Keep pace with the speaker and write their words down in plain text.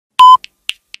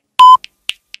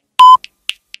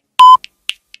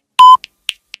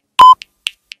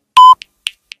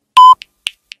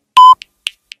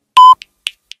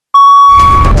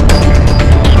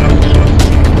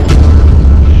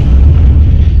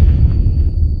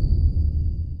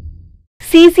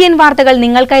CCN വാർത്തകൾ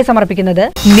നിങ്ങൾക്കായി സമർപ്പിക്കുന്നത്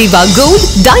നിവ gold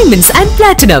diamonds and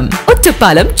platinum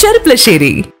Ottapalam Cherpulassery.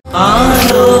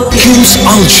 KIMS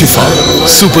Al Shifa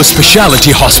super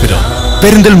speciality hospital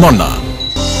Perinthalmanna.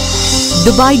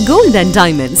 Dubai gold and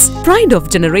diamonds pride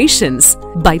of generations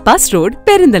bypass road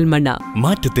Perinthalmanna.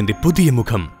 മാറ്റത്തിന്റെ പുതിയ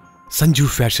മുഖം Sanju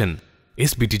fashion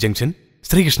SBT junction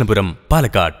Sreekrishnapuram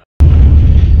Palakkad.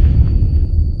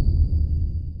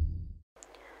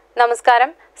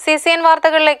 നമസ്കാരം. CCN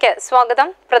വാർത്തകളിലേക്ക് സ്വാഗതം.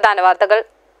 പ്രധാന വാർത്തകൾ.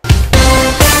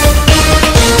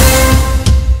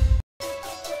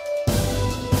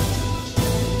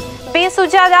 ബി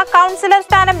സുജാത കൗൺസിലർ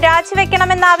സ്ഥാനം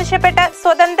രാജിവെക്കണമെന്നാവശ്യപ്പെട്ട്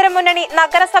സ്വതന്ത്ര മുന്നണി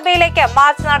നഗരസഭയിലേക്ക്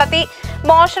മാർച്ച് നടത്തി.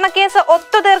 മോഷണക്കേസ്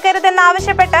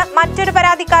ഒത്തുതീർക്കരുതെന്നാവശ്യപ്പെട്ട് മറ്റൊരു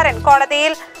പരാതിക്കാരൻ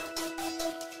കോടതിയിൽ.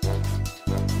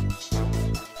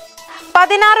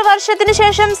 16 വർഷത്തിനു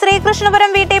ശേഷം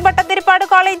ശ്രീകൃഷ്ണപുരം VT ഭട്ടതിരിപ്പാട്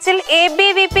കോളേജിൽ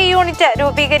ABVP യൂണിറ്റ്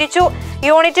രൂപീകരിച്ചു.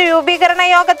 യൂണിറ്റ് രൂപീകരണ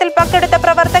യോഗത്തിൽ പങ്കെടുത്ത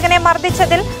പ്രവർത്തകനെ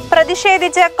മർദ്ദിച്ചതിൽ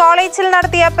പ്രതിഷേധിച്ച് കോളേജിൽ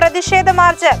നടത്തിയ പ്രതിഷേധ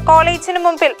മാർച്ച് കോളേജിന്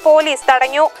മുമ്പിൽ പോലീസ്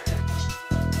തടഞ്ഞു.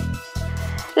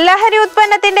 ലഹരി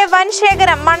ഉത്പന്നത്തിന്റെ വൻ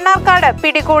ശേഖരം മണ്ണാർക്കാട്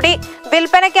പിടികൂടി.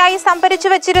 വിൽപ്പനയ്ക്കായി സംഭരിച്ചു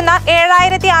വച്ചിരുന്ന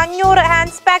 7500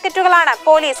 ഹാൻഡ്സ് പാക്കറ്റുകളാണ്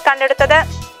പോലീസ് കണ്ടെടുത്തത്.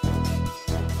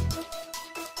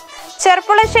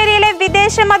 ചെറുപ്പളശ്ശേരിയിലെ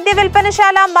വിദേശ മദ്യ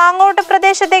വിൽപ്പനശാല മാങ്ങോട്ട്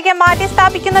പ്രദേശത്തേക്ക് മാറ്റി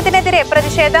സ്ഥാപിക്കുന്നതിനെതിരെ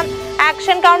പ്രതിഷേധം.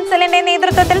 ആക്ഷൻ കൗൺസിലിന്റെ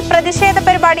നേതൃത്വത്തിൽ പ്രതിഷേധ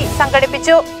പരിപാടി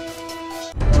സംഘടിപ്പിച്ചു.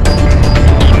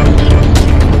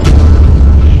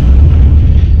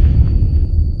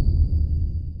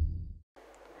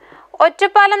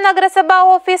 ഒറ്റപ്പാലം നഗരസഭാ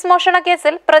ഓഫീസ് മോഷണ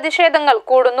കേസിൽ പ്രതിഷേധങ്ങൾ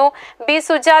കൂടുന്നു. ബി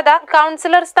സുജാത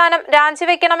കൗൺസിലർ സ്ഥാനം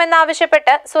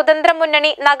രാജിവെക്കണമെന്നാവശ്യപ്പെട്ട് സ്വതന്ത്ര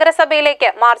മുന്നണി നഗരസഭയിലേക്ക്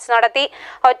മാർച്ച് നടത്തി.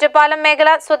 ഒറ്റപ്പാലം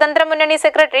മേഖല സ്വതന്ത്ര മുന്നണി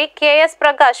സെക്രട്ടറി KS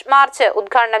പ്രകാശ് മാർച്ച്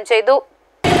ഉദ്ഘാടനം ചെയ്തു.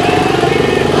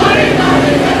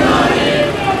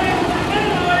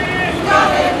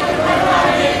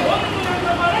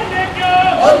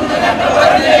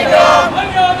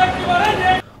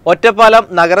 ഒറ്റപ്പാലം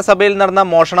നഗരസഭയിൽ നടന്ന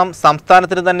മോഷണം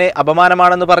സംസ്ഥാനത്തിന് തന്നെ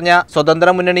അപമാനമാണെന്ന് പറഞ്ഞ സ്വതന്ത്ര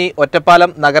മുന്നണി ഒറ്റപ്പാലം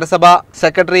നഗരസഭ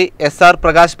സെക്രട്ടറി SR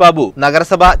പ്രകാശ് ബാബു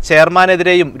നഗരസഭ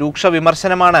ചെയർമാനെതിരെയും രൂക്ഷ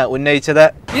വിമർശനമാണ് ഉന്നയിച്ചത്.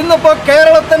 ഇന്നിപ്പോ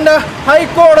കേരളത്തിന്റെ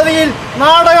ഹൈക്കോടതിയിൽ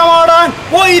നാടകമാടാൻ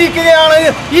പോയിരിക്കുകയാണ്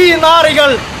ഈ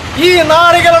നാറികൾ. ഈ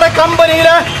നാറികളുടെ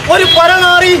കമ്പനിയിലെ ഒരു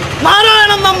പരനാറി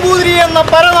നാരായണൻ നമ്പൂതിരി എന്ന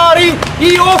പരനാറി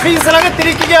ഈ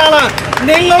ഓഫീസിനകത്തിരിക്കുകയാണ്.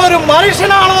 നിങ്ങളൊരു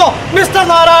മനുഷ്യനാണോ മിസ്റ്റർ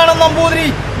നാരായണൻ നമ്പൂതിരി?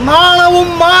 നാണവും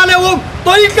മാനവും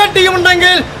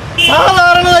തൊലിക്കട്ടിയുമുണ്ടെങ്കിൽ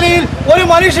സാധാരണ നിലയിൽ ഒരു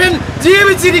മനുഷ്യൻ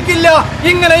ജീവിച്ചിരിക്കില്ല.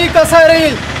 ഇങ്ങനെ ഈ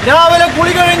കസേരയിൽ രാവിലെ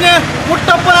കുളി കഴിഞ്ഞ്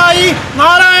മുട്ടപ്പനായി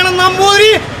നാരായണൻ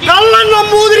നമ്പൂതിരി, കള്ളൻ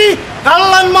നമ്പൂതിരി,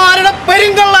 കള്ളന്മാരുടെ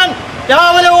പെരുങ്കള്ളൻ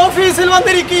രാവിലെ ഓഫീസിൽ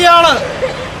വന്നിരിക്കുകയാണ്.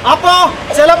 അപ്പോ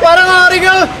ചില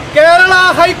പരനാറികൾ കേരള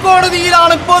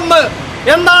ഹൈക്കോടതിയിലാണ് ഇപ്പൊ.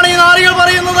 എന്താണ് ഈ നാറികൾ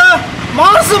പറയുന്നത്?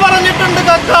 മാർക്സ് പറഞ്ഞിട്ടുണ്ട്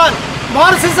കക്കാൻ,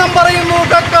 മാർക്സിസം പറയുന്നു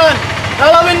കക്കാൻ.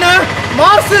 കളവിന്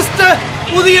മാർക്സിസ്റ്റ്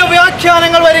പുതിയ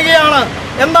വ്യാഖ്യാനങ്ങൾ വരികയാണ്.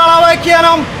 എന്താണ് ആ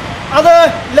വ്യാഖ്യാനം? അത്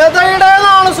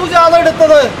ലതയുടേതാണ് സുജാത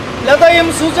എടുത്തത്. ലതയും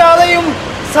സുജാതയും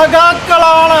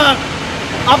സഖാക്കളാണ്.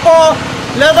 അപ്പോ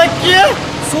ലതയ്ക്ക്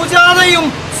സുജാതയും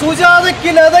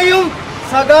സുജാതയ്ക്ക് ലതയും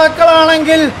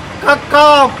സഖാക്കളാണെങ്കിൽ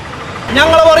കക്കാം.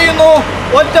 ഞങ്ങൾ പറയുന്നു,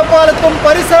 ഒറ്റപ്പാലത്തും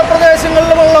പരിസര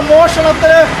പ്രദേശങ്ങളിലുമുള്ള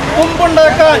മോഷണത്തിന്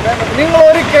മുമ്പുണ്ടാക്കാൻ നിങ്ങൾ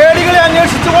ഒരു കേടികളെ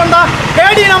അന്വേഷിച്ചുകൊണ്ട്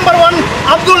KD number 1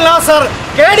 Abdul Nasar,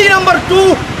 KD number 2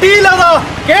 T Latha,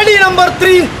 KD number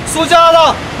 3 Sujatha,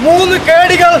 3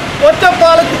 കേടികൾ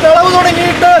ഒറ്റപ്പാലത്ത് കളവ്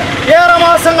തുടങ്ങിയിട്ട് ഏറെ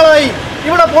മാസങ്ങളായി.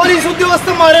 ഇവിടെ പോലീസ്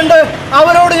ഉദ്യോഗസ്ഥന്മാരുണ്ട്.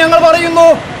 അവരോട് ഞങ്ങൾ പറയുന്നു,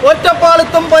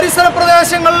 ഒറ്റപ്പാലത്തും പരിസര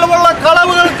പ്രദേശങ്ങളിലുമുള്ള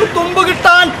കളവുകൾക്ക് തുമ്പ്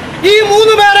കിട്ടാൻ ഈ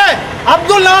 3 പേരെ,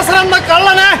 അബ്ദുൽ നാസർ എന്ന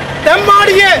കള്ളനെ,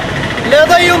 തെമ്മാടിയെ,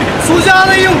 ലതയും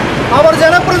സുജാതയും അവർ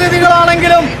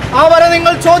ജനപ്രതിനിധികളാണെങ്കിലും അവരെ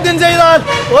നിങ്ങൾ ചോദ്യം ചെയ്താൽ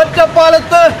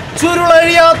ഒറ്റപ്പാലത്ത്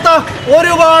ചുരുളഴിയാത്ത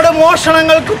ഒരുപാട്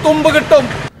മോഷണങ്ങൾക്ക് തുമ്പ് കിട്ടും.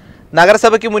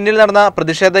 നഗരസഭയ്ക്ക് മുന്നിൽ നടന്ന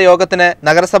പ്രതിഷേധ യോഗത്തിന്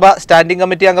നഗരസഭ സ്റ്റാൻഡിംഗ്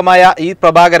കമ്മിറ്റി അംഗമായ E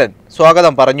പ്രഭാകരൻ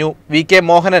സ്വാഗതം പറഞ്ഞു. VK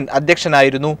മോഹനൻ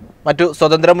അധ്യക്ഷനായിരുന്നു. മറ്റു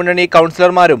സ്വതന്ത്ര മുന്നണി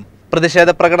കൗൺസിലർമാരും പ്രതിഷേധ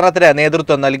പ്രകടനത്തിന്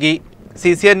നേതൃത്വം നൽകി.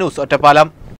 CCN news Ottapalam.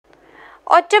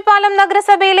 ഒറ്റപ്പാലം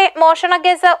നഗരസഭയിലെ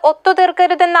മോഷണക്കേസ്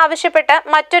ഒത്തുതീർക്കരുതെന്നാവശ്യപ്പെട്ട്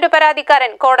മറ്റൊരു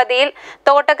പരാതിക്കാരൻ കോടതിയിൽ.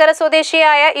 തോട്ടക്കര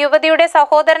സ്വദേശിയായ യുവതിയുടെ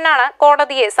സഹോദരനാണ്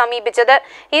കോടതിയെ സമീപിച്ചത്.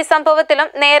 ഈ സംഭവത്തിലും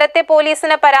നേരത്തെ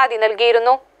പോലീസിന് പരാതി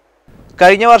നൽകിയിരുന്നു.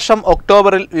 കഴിഞ്ഞ വർഷം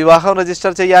ഒക്ടോബറിൽ വിവാഹം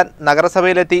രജിസ്റ്റർ ചെയ്യാൻ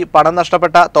നഗരസഭയിലെത്തി പണം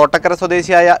നഷ്ടപ്പെട്ട തോട്ടക്കര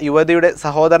സ്വദേശിയായ യുവതിയുടെ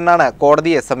സഹോദരനാണ്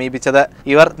കോടതിയെ സമീപിച്ചത്.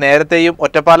 ഇവർ നേരത്തെയും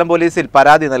ഒറ്റപ്പാലം പോലീസിൽ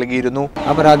പരാതി നൽകിയിരുന്നു.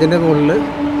 ആ പരാതിൻ്റെ മുകളിൽ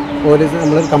പോലീസ്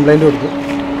നമ്മൾ കംപ്ലയിൻറ്റ് കൊടുത്തു.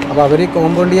 അപ്പോൾ അവർ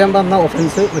കോമ്പൗണ്ട് ചെയ്യാൻ പറഞ്ഞ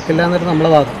ഒഫൻസ് വെക്കില്ല എന്നൊരു നമ്മളെ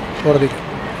വാദം കോടതിക്ക്.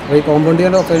 അപ്പോൾ ഈ കോമ്പൗണ്ട്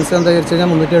ചെയ്യേണ്ട ഒഫൻസ് എന്താ വെച്ച് കഴിഞ്ഞാൽ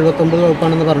 379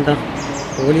 വകുപ്പാണെന്ന് പറഞ്ഞിട്ടാണ്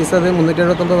പോലീസ് അത്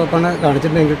 379 വകുപ്പാണ്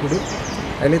കാണിച്ചിട്ടുണ്ടെങ്കിൽ കൂടി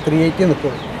അതിൽ 380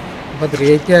 നിൽക്കുള്ളൂ. അപ്പോൾ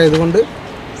 380 ആയതുകൊണ്ട്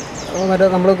മറ്റേ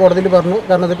നമ്മൾ കോടതിയിൽ പറഞ്ഞു.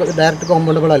 കാരണം ഇത് ഡയറക്റ്റ്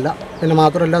കോമ്പൗണ്ടബിൾ അല്ല. പിന്നെ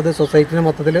മാത്രമല്ല അത് സൊസൈറ്റിനെ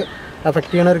മൊത്തത്തിൽ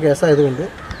അഫക്റ്റ് ചെയ്യുന്ന ഒരു കേസായതുകൊണ്ട്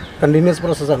കണ്ടിന്യൂസ്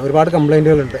പ്രോസസ്സാണ്. ഒരുപാട്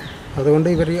കംപ്ലയിൻറ്റുകളുണ്ട്. അതുകൊണ്ട്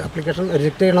ഇവർ ഈ ആപ്ലിക്കേഷൻ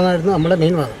റിജക്റ്റ് ചെയ്യണമെന്നായിരുന്നു നമ്മുടെ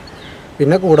മെയിൻ വാദം.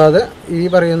 പിന്നെ കൂടാതെ ഈ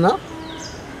പറയുന്ന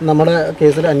നമ്മുടെ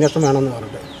കേസിൽ അന്വേഷണം വേണമെന്ന്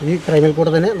പറഞ്ഞിട്ട് ഈ ക്രൈമിൽ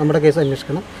കൂടെ തന്നെ നമ്മുടെ കേസ്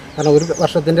അന്വേഷിക്കണം. കാരണം ഒരു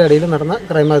വർഷത്തിൻ്റെ ഇടയിൽ നടന്ന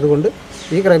ക്രൈം ആയതുകൊണ്ട്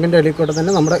ഈ ക്രൈമിൻ്റെ ഇടയിൽ കൂടെ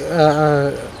തന്നെ നമ്മുടെ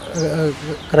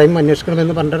ക്രൈം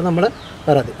അന്വേഷിക്കണമെന്ന് പറഞ്ഞിട്ടാണ് നമ്മുടെ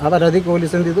പരാതി. ആ പരാതി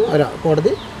പോലീസ് എന്ത് ചെയ്തു?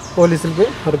 കോടതി പോലീസിലേക്ക്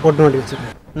റിപ്പോർട്ടിന് വേണ്ടി വെച്ചിട്ടുണ്ട്.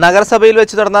 നഗരസഭയിൽ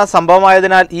വെച്ച് നടന്ന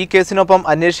സംഭവമായതിനാൽ ഈ കേസിനൊപ്പം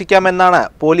അന്വേഷിക്കാമെന്നാണ്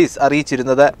പോലീസ്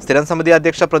അറിയിച്ചിരുന്നത്. സ്ഥിരം സമിതി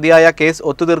അധ്യക്ഷ പ്രതിയായ കേസ്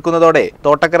ഒത്തുതീർക്കുന്നതോടെ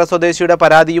തോട്ടക്കര സ്വദേശിയുടെ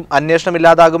പരാതിയും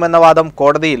അന്വേഷണമില്ലാതാകുമെന്ന വാദം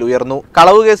കോടതിയിൽ ഉയർന്നു.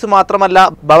 കളവ് കേസ് മാത്രമല്ല,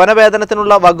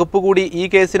 ഭവനവേതനത്തിനുള്ള വകുപ്പ് കൂടി ഈ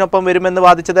കേസിനൊപ്പം വരുമെന്ന്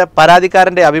വാദിച്ചത്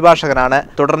പരാതിക്കാരന്റെ അഭിഭാഷകനാണ്.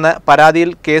 തുടർന്ന്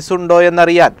പരാതിയിൽ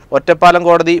കേസുണ്ടോയെന്നറിയാൻ ഒറ്റപ്പാലം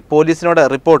കോടതി പോലീസിനോട്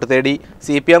റിപ്പോർട്ട് തേടി.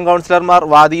 CPM കൗൺസിലർമാർ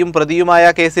വാദിയും പ്രതിയുമായ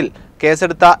കേസിൽ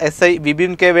കേസെടുത്ത SI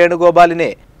വിപിൻ കെ വേണുഗോപാലിനെ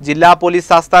ജില്ലാ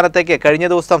പോലീസ് ആസ്ഥാനത്തേക്ക് കഴിഞ്ഞ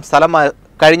ദിവസം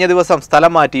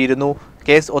സ്ഥലം മാറ്റിയിരുന്നു.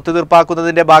 കേസ്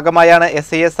ഒത്തുതീർപ്പാക്കുന്നതിന്റെ ഭാഗമായാണ്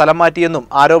SIയെ സ്ഥലം മാറ്റിയെന്നും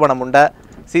ആരോപണമുണ്ട്.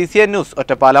 CCN news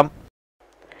Ottapalam.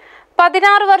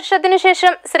 16 വർഷത്തിനു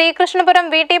ശേഷം ശ്രീകൃഷ്ണപുരം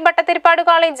VT ഭട്ടതിരിപ്പാട്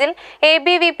കോളേജിൽ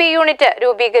ABVP യൂണിറ്റ്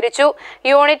രൂപീകരിച്ചു.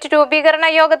 യൂണിറ്റ് രൂപീകരണ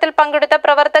യോഗത്തിൽ പങ്കെടുത്ത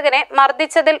പ്രവർത്തകനെ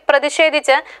മർദ്ദിച്ചതിൽ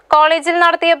പ്രതിഷേധിച്ച് കോളേജിൽ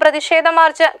നടത്തിയ പ്രതിഷേധ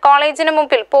മാർച്ച് കോളേജിന്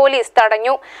മുമ്പിൽ പോലീസ്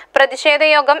തടഞ്ഞു. പ്രതിഷേധ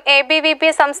യോഗം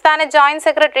ABVP സംസ്ഥാന ജോയിന്റ്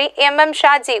സെക്രട്ടറി MM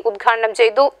ഷാജി ഉദ്ഘാടനം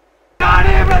ചെയ്തു.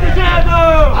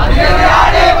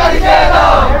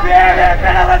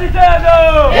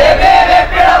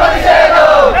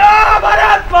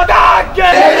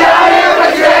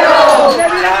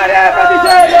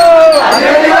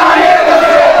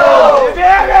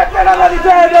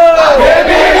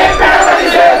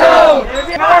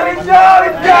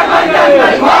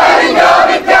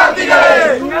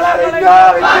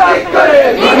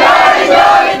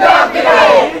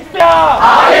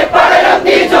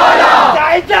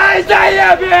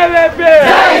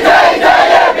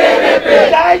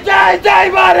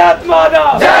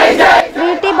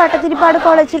 VT ഭട്ടതിരിപ്പാട്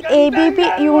കോളേജിൽ ABVP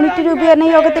യൂണിറ്റ് രൂപീകരണ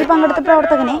യോഗത്തിൽ പങ്കെടുത്ത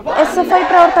പ്രവർത്തകനെ SFI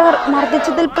പ്രവർത്തകർ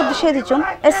മർദ്ദിച്ചതിൽ പ്രതിഷേധിച്ചും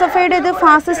SFIയുടേത്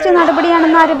ഫാസിസ്റ്റ്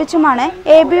നടപടിയാണെന്ന് ആരോപിച്ചുമാണ്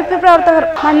ABVP പ്രവർത്തകർ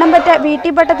മണ്ണമ്പറ്റ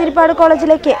VT ഭട്ടതിരിപ്പാട്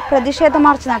കോളേജിലേക്ക് പ്രതിഷേധ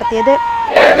മാർച്ച് നടത്തിയത്.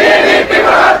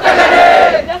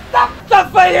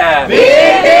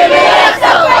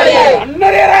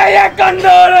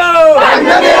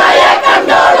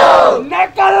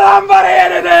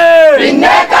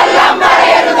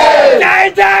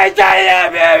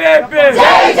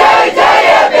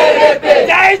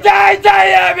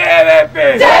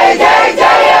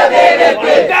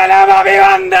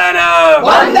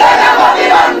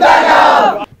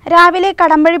 രാവിലെ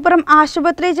കടമ്പഴിപ്പുറം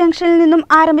ആശുപത്രി ജംഗ്ഷനിൽ നിന്നും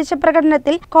ആരംഭിച്ച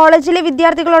പ്രകടനത്തിൽ കോളേജിലെ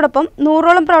വിദ്യാർത്ഥികളോടൊപ്പം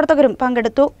 100ഓളം പ്രവർത്തകരും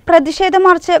പങ്കെടുത്തു. പ്രതിഷേധ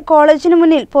മാർച്ച് കോളേജിനു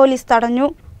മുന്നിൽ പോലീസ് തടഞ്ഞു.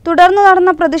 തുടർന്ന്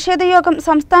നടന്ന പ്രതിഷേധ യോഗം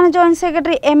സംസ്ഥാന ജോയിന്റ്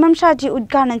സെക്രട്ടറി MM ഷാജി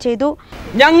ഉദ്ഘാടനം ചെയ്തു.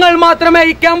 ഞങ്ങൾ മാത്രമേ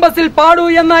ഈ ക്യാമ്പസിൽ പാടൂ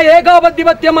എന്ന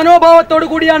ഏകാധിപത്യ മനോഭാവത്തോടു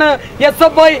കൂടിയാണ്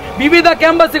SFI വിവിധ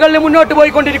ക്യാമ്പസുകളിൽ മുന്നോട്ട്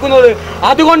പോയിക്കൊണ്ടിരിക്കുന്നത്.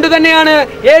 അതുകൊണ്ട് തന്നെയാണ്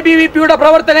ABVPയുടെ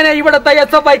പ്രവർത്തകനെ ഇവിടുത്തെ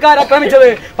SFIക്കാർ ആക്രമിച്ചത്.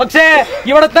 പക്ഷേ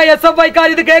ഇവിടുത്തെ SFIക്കാർ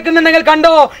ഇത് കേൾക്കുന്നുണ്ടെങ്കിൽ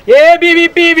കണ്ടോ,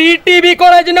 ABVP VTB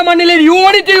കോളേജിന്റെ മണ്ണിൽ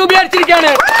യൂണിറ്റ്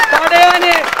രൂപീകരിച്ചിരിക്കുകയാണ്.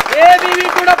 തടയാന്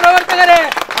ABVPയുടെ പ്രവർത്തകരെ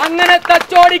അങ്ങനെ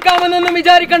തച്ചോടിക്കാമെന്നൊന്നും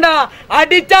വിചാരിക്കണ്ട.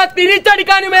 അടിച്ചാൽ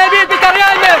തിരിച്ചടിക്കാനും ABVPക്ക്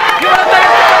അറിയാമെന്ന്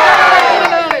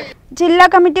ജില്ലാ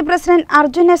കമ്മിറ്റി പ്രസിഡന്റ്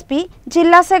അർജുൻ SP,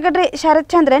 ജില്ലാ സെക്രട്ടറി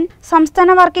ശരത് ചന്ദ്രൻ, സംസ്ഥാന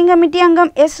വർക്കിംഗ് കമ്മിറ്റി അംഗം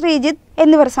S ശ്രീജിത്ത്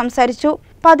എന്നിവർ സംസാരിച്ചു.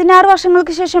 16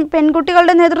 വർഷങ്ങൾക്ക് ശേഷം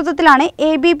പെൺകുട്ടികളുടെ നേതൃത്വത്തിലാണ്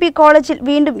ABVP കോളേജിൽ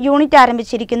വീണ്ടും യൂണിറ്റ്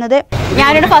ആരംഭിച്ചിരിക്കുന്നത്.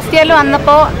 ഞാനിവിടെ ഫസ്റ്റ് ഇയറിൽ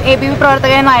വന്നപ്പോൾ ABVP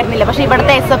പ്രവർത്തകനൊന്നും ആയിരുന്നില്ല. പക്ഷേ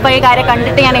ഇവിടുത്തെ SFIക്കാരെ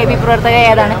കണ്ടിട്ട് ഞാൻ ABVP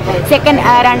പ്രവർത്തകയായതാണ്.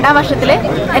 രണ്ടാം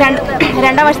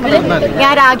വർഷത്തിൽ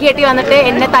ഞാൻ രാഗിയായിട്ട് വന്നിട്ട്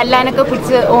എന്നെ തല്ലാനൊക്കെ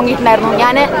പിടിച്ച് ഓങ്ങിയിട്ടുണ്ടായിരുന്നു.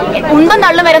 ഞാൻ ഉണ്ടും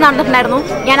തള്ളും വരെ നടന്നിട്ടുണ്ടായിരുന്നു.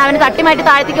 ഞാൻ അവനെ തട്ടിമാറ്റി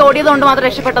താഴത്തേക്ക് ഓടിയതുകൊണ്ട് മാത്രം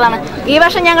രക്ഷപ്പെട്ടതാണ്. ഈ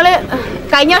വർഷം ഞങ്ങൾ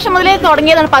കഴിഞ്ഞ വർഷം മുതലേ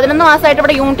തുടങ്ങിയതാണ്. 11 മാസമായിട്ട്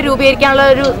ഇവിടെ യൂണിറ്റ് രൂപീകരിക്കാനുള്ള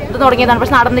ഒരു ഇത് തുടങ്ങിയതാണ്.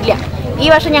 പക്ഷെ നടന്നില്ല. ഈ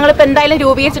വർഷം ഞങ്ങളിപ്പോൾ എന്തായാലും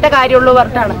രൂപീകരിച്ചിട്ടേ കാര്യമുള്ളൂ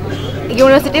പറഞ്ഞിട്ടാണ്.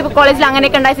 യൂണിവേഴ്സിറ്റി കോളേജിൽ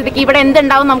അങ്ങനെയൊക്കെ ഉണ്ടായ സ്ഥിതിക്ക് ഇവിടെ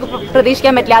എന്തുണ്ടാവും നമുക്ക്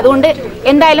പ്രതീക്ഷിക്കാൻ പറ്റില്ല. അതുകൊണ്ട്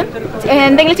എന്തായാലും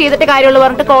എന്തെങ്കിലും ചെയ്തിട്ട് കാര്യമുള്ളൂ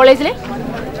പറഞ്ഞിട്ട് കോളേജിൽ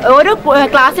ഓരോ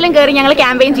ക്ലാസ്സിലും കയറി ഞങ്ങൾ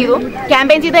ക്യാമ്പയിൻ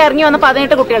ചെയ്ത് ഇറങ്ങി വന്ന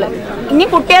 18 കുട്ടികൾ. ഇനി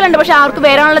കുട്ടികളുണ്ട്, പക്ഷെ അവർക്ക്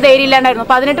വരാനുള്ള ധൈര്യം ഇല്ലാണ്ടായിരുന്നു.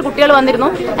 18 കുട്ടികൾ വന്നിരുന്നു.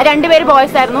 2 പേര്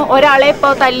ബോയ്സ് ആയിരുന്നു. ഒരാളെ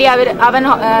ഇപ്പോൾ തല്ലി അവൻ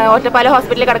ഒറ്റപ്പാലം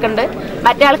ഹോസ്പിറ്റലിൽ കിടക്കുന്നുണ്ട്.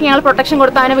 മറ്റേ ആൾക്ക് ഞങ്ങൾ പ്രൊട്ടക്ഷൻ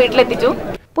കൊടുത്ത് അവനെ വീട്ടിലെത്തിച്ചു.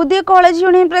 പുതിയ കോളേജ്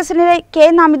യൂണിയൻ പ്രസിഡന്റായി K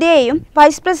നമിതയെയും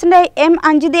വൈസ് പ്രസിഡന്റായി M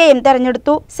അഞ്ജിതയെയും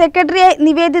തെരഞ്ഞെടുത്തു. സെക്രട്ടറിയായി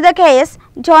നിവേദിത KS,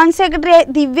 ജോയിന്റ് സെക്രട്ടറിയായി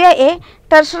ദിവ്യ A,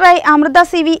 ട്രഷററായി Amrita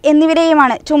CV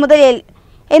എന്നിവരെയുമാണ്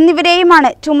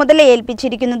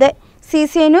ചുമതലയേൽപ്പിച്ചിരിക്കുന്നത്.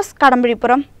 CCN news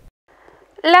Kadampazhipuram.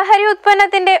 ലഹരി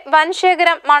ഉത്പന്നത്തിന്റെ വൻ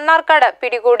ശേഖരം മണ്ണാർക്കാട്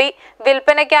പിടികൂടി.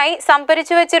 വിൽപ്പനയ്ക്കായി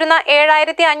സംഭരിച്ചു വെച്ചിരുന്ന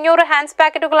 7500 ഹാൻഡ്സ്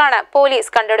പാക്കറ്റുകളാണ്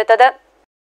പോലീസ് കണ്ടെടുത്തത്.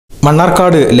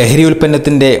 മണ്ണാർക്കാട് ലഹരി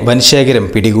ഉൽപ്പന്നത്തിന്റെ വൻശേഖരം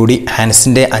പിടികൂടി.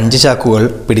 ഹാൻസിന്റെ 5 ചാക്കുകൾ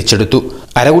പിടിച്ചെടുത്തു.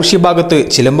 അരകുറിശി ഭാഗത്ത്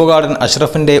ചിലമ്പുകാടൻ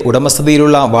അഷ്റഫിന്റെ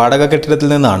ഉടമസ്ഥതയിലുള്ള വാടക കെട്ടിടത്തിൽ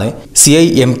നിന്നാണ് CI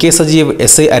MK Sajeev,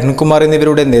 SI Arunkumar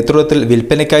എന്നിവരുടെ നേതൃത്വത്തിൽ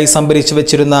വിൽപ്പനയ്ക്കായി സംഭരിച്ചു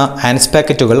വെച്ചിരുന്ന ഹാൻസ്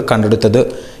പാക്കറ്റുകൾ കണ്ടെടുത്തത്.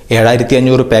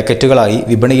 7500 പാക്കറ്റുകളായി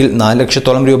വിപണിയിൽ 4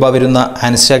 ലക്ഷത്തോളം രൂപ വരുന്ന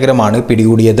ഹാൻസ് ശേഖരമാണ്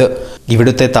പിടികൂടിയത്.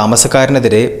 ഇവിടുത്തെ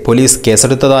താമസക്കാരനെതിരെ പോലീസ്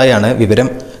കേസെടുത്തതായാണ് വിവരം.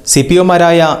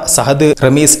 CPOമാരായ സഹദ്,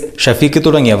 റമീസ്, ഷഫീഖ്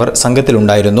തുടങ്ങിയവർ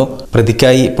സംഘത്തിലുണ്ടായിരുന്നു.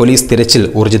 പ്രതിക്കായി പോലീസ് തിരച്ചിൽ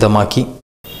ഊർജിതമാക്കി.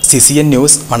 CCN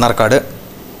news, Mannarkkad.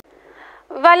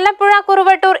 Vallappuzha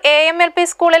Kuruvattoor AMLP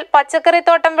സ്കൂളിൽ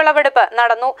പച്ചക്കറിത്തോട്ടം വിളവെടുപ്പ്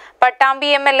നടന്നു. പട്ടാമ്പി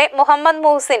MLA മുഹമ്മദ്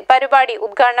മുഹസിൻ പരിപാടി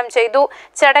ഉദ്ഘാടനം ചെയ്തു.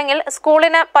 ചടങ്ങിൽ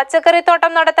സ്കൂളിന്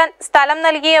പച്ചക്കറിത്തോട്ടം നടത്താൻ സ്ഥലം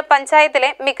നൽകിയ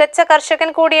പഞ്ചായത്തിലെ മികച്ച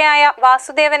കർഷകൻ കൂടിയായ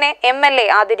വാസുദേവനെ MLA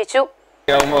ആദരിച്ചു.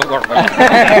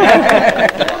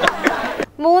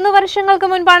 3 വർഷങ്ങൾക്ക്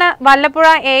മുൻപാണ് വല്ലപ്പുഴ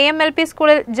AMLP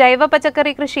സ്കൂളിൽ ജൈവ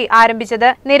പച്ചക്കറി കൃഷി ആരംഭിച്ചത്.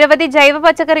 നിരവധി ജൈവ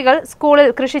പച്ചക്കറികൾ സ്കൂളിൽ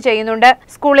കൃഷി ചെയ്യുന്നുണ്ട്.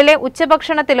 സ്കൂളിലെ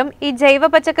ഉച്ചഭക്ഷണത്തിലും ഈ ജൈവ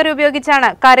പച്ചക്കറി ഉപയോഗിച്ചാണ്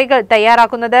കറികൾ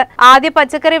തയ്യാറാക്കുന്നത്. ആദ്യ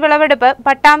പച്ചക്കറി വിളവെടുപ്പ്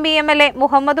പട്ടാമ്പി MLA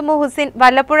മുഹമ്മദ് മുഹസിൻ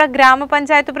വല്ലപ്പുഴ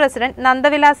ഗ്രാമപഞ്ചായത്ത് പ്രസിഡന്റ്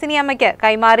നന്ദവിലാസിനി അമ്മയ്ക്ക്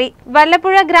കൈമാറി.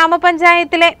 വല്ലപ്പുഴ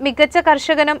ഗ്രാമപഞ്ചായത്തിലെ മികച്ച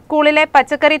കർഷകനും സ്കൂളിലെ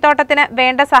പച്ചക്കറി തോട്ടത്തിന്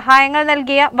വേണ്ട സഹായങ്ങൾ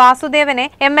നൽകിയ വാസുദേവനെ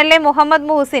MLA മുഹമ്മദ്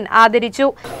മുഹസിൻ ആദരിച്ചു.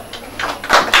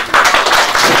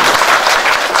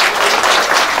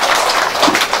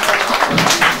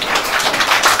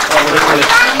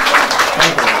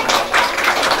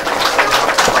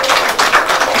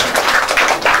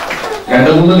 രണ്ട്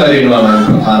മൂന്ന് കാര്യങ്ങളാണ്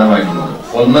പ്രധാനമായിട്ടുള്ളത്.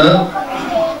 ഒന്ന്,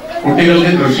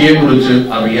 കുട്ടികൾക്ക് കൃഷിയെക്കുറിച്ച്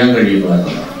അറിയാൻ കഴിയുന്നു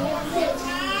എന്നതാണ്.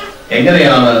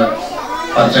 എങ്ങനെയാണ്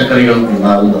പച്ചക്കറികൾ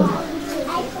ഉണ്ടാകുന്നത്,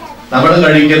 നമ്മൾ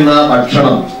കഴിക്കുന്ന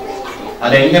ഭക്ഷണം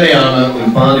അതെങ്ങനെയാണ്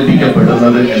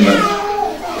ഉൽപ്പാദിപ്പിക്കപ്പെടുന്നത് എന്ന്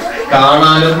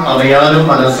കാണാനും അറിയാനും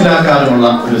മനസ്സിലാക്കാനുമുള്ള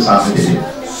ഒരു സാഹചര്യം.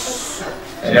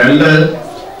 രണ്ട്,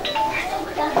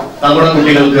 നമ്മുടെ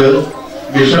കുട്ടികൾക്ക്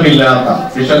വിഷമില്ലാത്ത,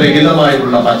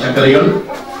 വിഷരഹിതമായിട്ടുള്ള പച്ചക്കറികൾ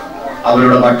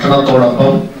അവരുടെ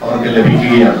ഭക്ഷണത്തോടൊപ്പം അവർക്ക്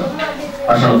ലഭിക്കുകയാണ്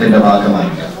ഭക്ഷണത്തിന്റെ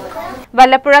ഭാഗമായിട്ട്.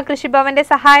 വല്ലപ്പുഴ കൃഷിഭവന്റെ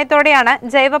സഹായത്തോടെയാണ്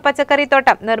ജൈവ പച്ചക്കറി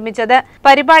തോട്ടം നിർമ്മിച്ചത്.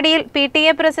 പരിപാടിയിൽ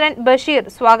PTA പ്രസിഡന്റ് ബഷീർ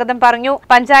സ്വാഗതം പറഞ്ഞു.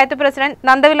 പഞ്ചായത്ത് പ്രസിഡന്റ്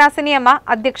നന്ദവിലാസിനിയമ്മ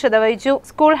അധ്യക്ഷത വഹിച്ചു.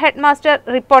 സ്കൂൾ ഹെഡ് മാസ്റ്റർ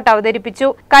റിപ്പോർട്ട് അവതരിപ്പിച്ചു.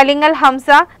 കലിങ്ങൽ ഹംസ,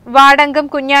 വാടങ്കം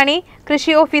കുഞ്ഞാണി,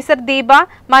 കൃഷി ഓഫീസർ ദീപ,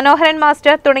 മനോഹരൻ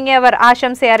മാസ്റ്റർ തുടങ്ങിയവർ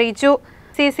ആശംസ അറിയിച്ചു.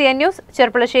 CCN news,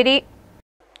 Cherpulassery.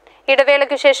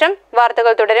 ഇടവേളയ്ക്കു ശേഷം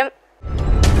വാർത്തകൾ തുടരും.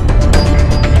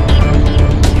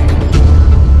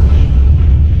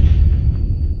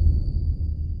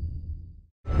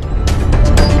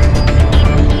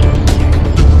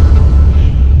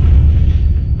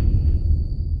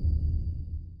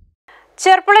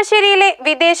 ചെർപ്പുളശ്ശേരിയിലെ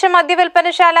വിദേശ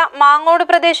മദ്യവിൽപ്പനശാല മാങ്ങോട്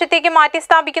പ്രദേശത്തേക്ക് മാറ്റി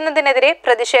സ്ഥാപിക്കുന്നതിനെതിരെ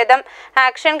പ്രതിഷേധം.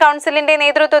 ആക്ഷൻ കൗൺസിലിന്റെ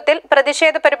നേതൃത്വത്തിൽ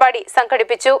പ്രതിഷേധ പരിപാടി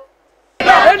സംഘടിപ്പിച്ചു.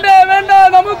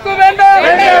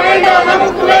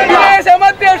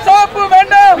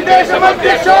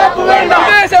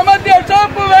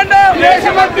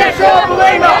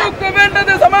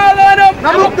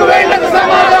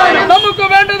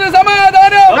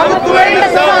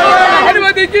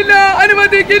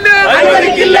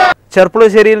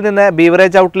 ചെർപ്പുളശ്ശേരിയിൽ നിന്ന്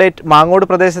ബീവറേജ് ഔട്ട്ലെറ്റ് മാങ്ങോട്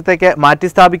പ്രദേശത്തേക്ക് മാറ്റി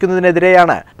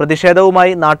സ്ഥാപിക്കുന്നതിനെതിരെയാണ്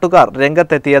പ്രതിഷേധവുമായി നാട്ടുകാർ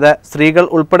രംഗത്തെത്തിയത്. സ്ത്രീകൾ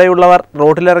ഉൾപ്പെടെയുള്ളവർ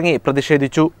റോഡിലിറങ്ങി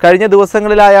പ്രതിഷേധിച്ചു. കഴിഞ്ഞ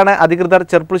ദിവസങ്ങളിലായാണ് അധികൃതർ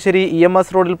ചെർപ്പുളശ്ശേരി EMS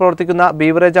റോഡിൽ പ്രവർത്തിക്കുന്ന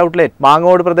ബീവറേജ് ഔട്ട്ലെറ്റ്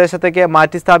മാങ്ങോട് പ്രദേശത്തേക്ക്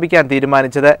മാറ്റി സ്ഥാപിക്കാൻ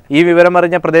തീരുമാനിച്ചത്. ഈ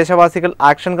വിവരമറിഞ്ഞ പ്രദേശവാസികൾ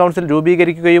ആക്ഷൻ കൗൺസിൽ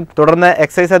രൂപീകരിക്കുകയും തുടർന്ന്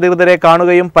എക്സൈസ് അധികൃതരെ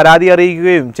കാണുകയും പരാതി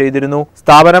അറിയിക്കുകയും ചെയ്തിരുന്നു.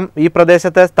 സ്ഥാപനം ഈ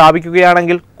പ്രദേശത്ത്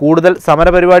സ്ഥാപിക്കുകയാണെങ്കിൽ കൂടുതൽ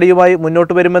സമരപരിപാടിയുമായി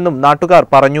മുന്നോട്ട് വരുമെന്നും നാട്ടുകാർ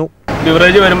പറഞ്ഞു.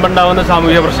 ബിവറേജ് വരുമ്പോണ്ടാവുന്ന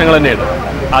സാമൂഹിക പ്രശ്നങ്ങൾ തന്നെയാണ്.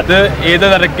 അത് ഏത്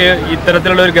നിലയ്ക്ക്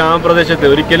ഇത്തരത്തിലുള്ള ഒരു ഗ്രാമപ്രദേശത്ത്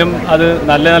ഒരിക്കലും അത്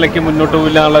നല്ല നിലയ്ക്ക് മുന്നോട്ട്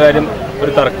പോകില്ല എന്നുള്ള കാര്യം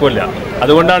ഒരു തർക്കമില്ല.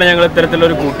 അതുകൊണ്ടാണ് ഞങ്ങൾ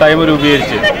ഇത്തരത്തിലൊരു കൂട്ടായ്മ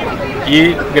രൂപീകരിച്ച് ഈ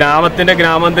ഗ്രാമത്തിൻ്റെ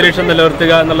ഗ്രാമാന്തരീക്ഷം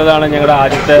നിലനിർത്തുക എന്നുള്ളതാണ് ഞങ്ങളുടെ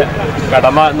ആദ്യത്തെ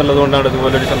കടമ എന്നുള്ളതുകൊണ്ടാണ്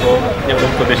ഇതുപോലൊരു സംഭവം ഞങ്ങൾ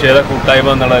പ്രതിഷേധ കൂട്ടായ്മ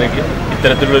എന്നുള്ള നിലയ്ക്ക്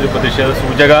ഇത്തരത്തിലുള്ളൊരു പ്രതിഷേധ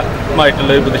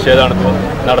സൂചകമായിട്ടുള്ളൊരു പ്രതിഷേധമാണ് ഇപ്പോൾ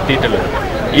നടത്തിയിട്ടുള്ളത്.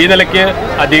 ഈ നിലയ്ക്ക്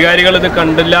അധികാരികൾ ഇത്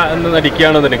കണ്ടില്ല എന്ന്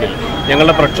നടിക്കുകയാണെന്നുണ്ടെങ്കിൽ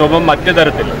ഞങ്ങളുടെ പ്രക്ഷോഭം മറ്റു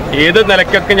തരത്തിൽ ഏത്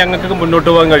നിലയ്ക്കൊക്കെ ഞങ്ങൾക്ക് മുന്നോട്ട്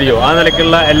പോകാൻ കഴിയുമോ ആ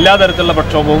നിലയ്ക്കുള്ള എല്ലാ തരത്തിലുള്ള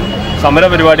പ്രക്ഷോഭവും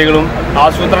സമരപരിപാടികളും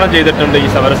ആസൂത്രണം ചെയ്തിട്ടുണ്ട് ഈ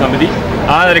സമരസമിതി.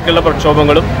 ആ നിലയ്ക്കുള്ള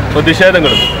പ്രക്ഷോഭങ്ങളും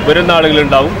പ്രതിഷേധങ്ങളും വരും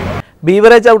നാളുകളുണ്ടാവും.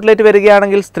 ബീവറേജ് ഔട്ട്ലെറ്റ്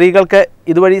വരികയാണെങ്കിൽ സ്ത്രീകൾക്ക്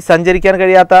ഇതുവഴി സഞ്ചരിക്കാൻ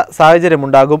കഴിയാത്ത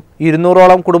സാഹചര്യമുണ്ടാകും.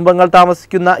 200ഓളം കുടുംബങ്ങൾ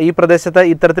താമസിക്കുന്ന ഈ പ്രദേശത്ത്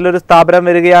ഇത്തരത്തിലൊരു സ്ഥാപനം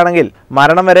വരികയാണെങ്കിൽ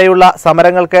മരണം വരെയുള്ള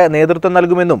സമരങ്ങൾക്ക് നേതൃത്വം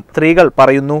നൽകുമെന്നും സ്ത്രീകൾ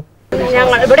പറയുന്നു.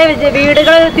 ഞങ്ങൾ ഇവിടെ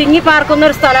വീടുകൾ തിങ്ങിപ്പാർക്കുന്ന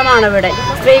ഒരു സ്ഥലമാണ്. ഇവിടെ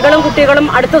സ്ത്രീകളും കുട്ടികളും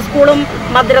അടുത്ത സ്കൂളും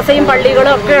മദ്രസയും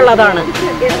പള്ളികളും ഒക്കെ ഉള്ളതാണ്.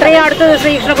 ഇത്രയും അടുത്ത്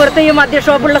ശ്രീകൃഷ്ണപുരത്തെയും മദ്യ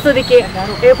ഷോപ്പുള്ള സ്ഥിതിക്ക്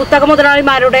കുത്തക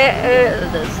മുതലാളിമാരുടെ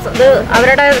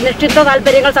അവരുടെ നിശ്ചിത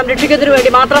താല്പര്യങ്ങൾ സംരക്ഷിക്കുന്നതിന്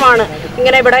വേണ്ടി മാത്രമാണ്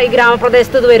ഇങ്ങനെ ഇവിടെ ഈ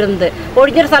ഗ്രാമപ്രദേശത്ത് ഇത് വരുന്നത്.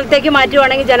 ഒഴിഞ്ഞൊരു സ്ഥലത്തേക്ക്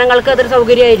മാറ്റുവാണെങ്കിൽ ജനങ്ങൾക്ക് അതൊരു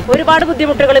സൗകര്യമായിരിക്കും. ഒരുപാട്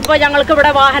ബുദ്ധിമുട്ടുകൾ ഇപ്പോൾ ഞങ്ങൾക്ക്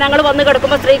ഇവിടെ വാഹനങ്ങൾ വന്ന്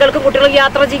കിടക്കുമ്പോൾ സ്ത്രീകൾക്കും കുട്ടികൾക്കും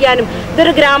യാത്ര ചെയ്യാനും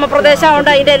ഇതൊരു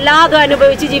ഗ്രാമപ്രദേശമായതുകൊണ്ട് അതിൻ്റെ എല്ലാ അതും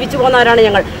അനുഭവിച്ച് ജീവിച്ചു പോകുന്നവരാണ്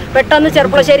ഞങ്ങൾ. പെട്ടെന്ന്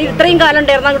ചെറുപ്പുളശ്ശേരി ഇത്രയും കാലം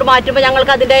ഉണ്ടായിരുന്നു അങ്ങോട്ട് മാറ്റുമ്പോൾ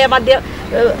ഞങ്ങൾക്ക് അതിൻ്റെ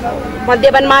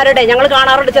മദ്യപന്മാരുടെ ഞങ്ങൾ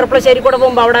കാണാറുണ്ട്. ചെറുപ്പുളശ്ശേരി കൂടെ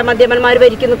പോകുമ്പോൾ അവിടെ മദ്യപന്മാർ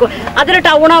ഭരിക്കുന്നു. അതിൽ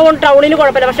ടൗണാവുകൊണ്ട് ടൗണിന്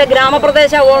കുഴപ്പമില്ല, പക്ഷേ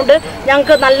ഗ്രാമപ്രദേശം ആവുകൊണ്ട്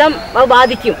ഞങ്ങൾക്ക് നല്ല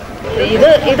ബാധിക്കും. ഇത്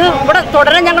ഇവിടെ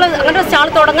തുടരാൻ ഞങ്ങൾ അങ്ങനെ സ്റ്റാൾ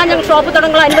തുടങ്ങാൻ ഞങ്ങൾ ഷോപ്പ്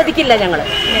തുടങ്ങാൻ അനുവദിക്കില്ല.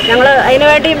 ഞങ്ങൾ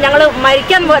അതിനുവേണ്ടി ഞങ്ങൾ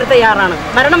മരിക്കാൻ വരെ തയ്യാറാണ്.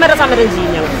 മരണം വരെ സമരം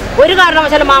ചെയ്യും. ഞങ്ങൾ ഒരു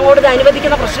കാരണവശാലും മാങ്ങോട്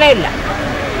അനുവദിക്കുന്ന പ്രശ്നമില്ല.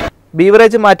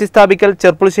 ബീവറേജ് മാറ്റിസ്ഥാപിക്കൽ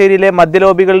ചെർപ്പുളശ്ശേരിയിലെ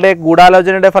മദ്യലോബികളുടെ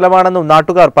ഗൂഢാലോചനയുടെ ഫലമാണെന്നും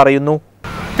നാട്ടുകാർ പറയുന്നു.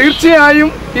 തീർച്ചയായും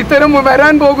ഇത്തരം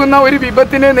വരാൻ പോകുന്ന ഒരു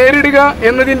വിപത്തിനെ നേരിടുക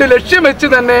എന്നതിന്റെ ലക്ഷ്യം വെച്ച്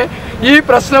തന്നെ ഈ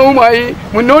പ്രശ്നവുമായി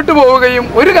മുന്നോട്ട് പോവുകയും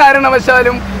ഒരു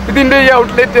കാരണവശാലും ഇതിന്റെ ഈ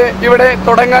ഔട്ട്ലെറ്റ് ഇവിടെ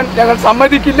തുടങ്ങാൻ ഞങ്ങൾ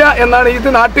സമ്മതിക്കില്ല എന്നാണ് ഇത്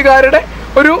നാട്ടുകാരുടെ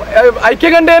ഒരു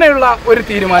ഐക്യകണ്ഠേനയുള്ള ഒരു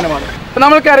തീരുമാനമാണ്.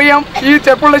 നമ്മൾക്കറിയാം ഈ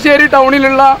ചെർപ്പുളശ്ശേരി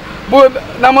ടൗണിലുള്ള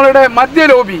നമ്മളുടെ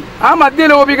മദ്യലോബി, ആ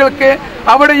മദ്യലോബികൾക്ക്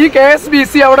അവിടെ ഈ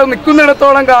KSBC അവിടെ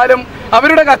നിൽക്കുന്നിടത്തോളം കാലം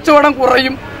അവരുടെ കച്ചവടം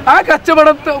കുറയും. ആ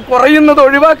കച്ചവടം കുറയുന്നത്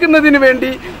ഒഴിവാക്കുന്നതിന് വേണ്ടി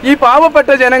ഈ പാവപ്പെട്ട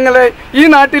ജനങ്ങളെ, ഈ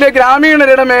നാട്ടിലെ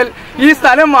ഗ്രാമീണരുടെ മേൽ ഈ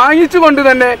സ്ഥലം വാങ്ങിച്ചുകൊണ്ട്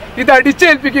തന്നെ ഇത്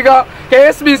അടിച്ചേൽപ്പിക്കുക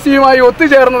KSBCയുമായി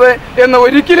ഒത്തുചേർന്നത് എന്ന്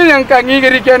ഒരിക്കലും ഞങ്ങൾക്ക്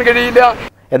അംഗീകരിക്കാൻ കഴിയില്ല.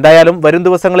 എന്തായാലും വരും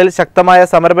ദിവസങ്ങളിൽ ശക്തമായ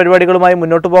സമരപരിപാടികളുമായി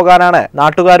മുന്നോട്ടു പോകാനാണ്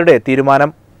നാട്ടുകാരുടെ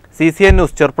തീരുമാനം. CCN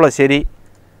news Cherpulassery.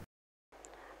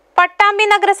 പട്ടാമ്പി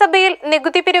നഗരസഭയിൽ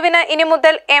നികുതി പിരിവിന് ഇനി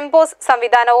മുതൽ എംപോസ്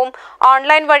സംവിധാനവും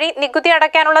ഓൺലൈൻ വഴി നികുതി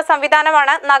അടയ്ക്കാനുള്ള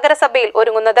സംവിധാനമാണ് നഗരസഭയിൽ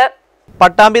ഒരുങ്ങുന്നത്.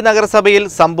 പട്ടാമ്പി നഗരസഭയിൽ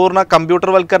സമ്പൂർണ്ണ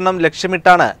കമ്പ്യൂട്ടർവൽക്കരണം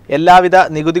ലക്ഷ്യമിട്ടാണ് എല്ലാവിധ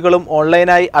നികുതികളും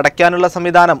ഓൺലൈനായി അടയ്ക്കാനുള്ള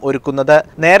സംവിധാനം ഒരുക്കുന്നത്.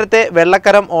 നേരത്തെ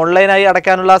വെള്ളക്കരം ഓൺലൈനായി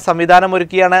അടയ്ക്കാനുള്ള സംവിധാനം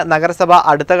ഒരുക്കിയാണ് നഗരസഭ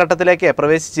അടുത്ത ഘട്ടത്തിലേക്ക്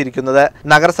പ്രവേശിച്ചിരിക്കുന്നത്.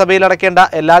 നഗരസഭയിൽ അടയ്ക്കേണ്ട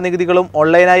എല്ലാ നികുതികളും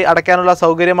ഓൺലൈനായി അടയ്ക്കാനുള്ള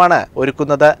സൗകര്യമാണ്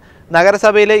ഒരുക്കുന്നത്.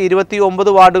 നഗരസഭയിലെ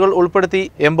 29 വാർഡുകൾ ഉൾപ്പെടുത്തി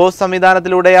എംബോസ്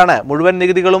സംവിധാനത്തിലൂടെയാണ് മുഴുവൻ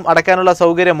നികുതികളും അടയ്ക്കാനുള്ള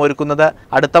സൗകര്യം ഒരുക്കുന്നത്.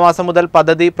 അടുത്ത മാസം മുതൽ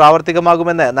പദ്ധതി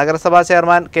പ്രാവർത്തികമാകുമെന്ന് നഗരസഭാ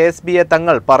ചെയർമാൻ KSBA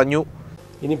തങ്ങൾ പറഞ്ഞു.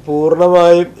 ഇനി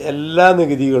പൂർണ്ണമായും എല്ലാ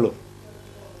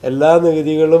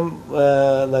നികുതികളും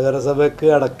നഗരസഭയ്ക്ക്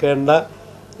അടക്കേണ്ട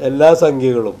എല്ലാ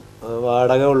സംഖ്യകളും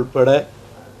വാടക ഉൾപ്പെടെ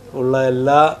ഉള്ള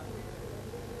എല്ലാ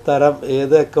തരം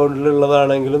ഏത്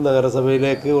അക്കൗണ്ടിലുള്ളതാണെങ്കിലും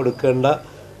നഗരസഭയിലേക്ക് കൊടുക്കേണ്ട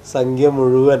സംഖ്യ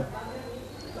മുഴുവൻ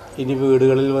ഇനി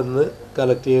വീടുകളിൽ വന്ന്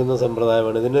കളക്ട് ചെയ്യുന്ന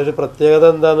സമ്പ്രദായമാണ്. ഇതിനൊരു പ്രത്യേകത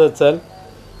എന്താണെന്ന് വെച്ചാൽ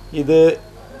ഇത്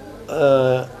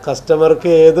കസ്റ്റമർക്ക്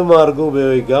ഏത് മാർഗം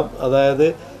ഉപയോഗിക്കാം. അതായത്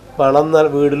പണം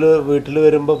വീട്ടിൽ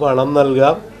വരുമ്പോൾ പണം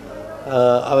നൽകാം,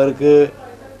 അവർക്ക്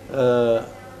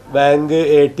ബാങ്ക്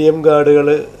ATM കാർഡുകൾ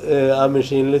ആ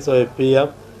മെഷീനിൽ സ്വൈപ്പ് ചെയ്യാം.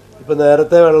 ഇപ്പോൾ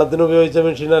നേരത്തെ വെള്ളത്തിന് ഉപയോഗിച്ച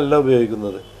മെഷീനല്ല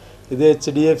ഉപയോഗിക്കുന്നത്. ഇത്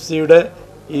HDFCയുടെ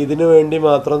ഇതിനു വേണ്ടി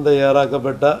മാത്രം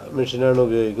തയ്യാറാക്കപ്പെട്ട മെഷീനാണ്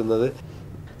ഉപയോഗിക്കുന്നത്.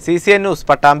 CCN news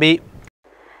Pattambi.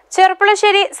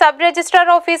 Cherpulassery sub registrar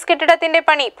office കെട്ടിടത്തിന്റെ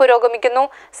പണി പുരോഗമിക്കുന്നു.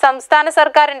 സംസ്ഥാന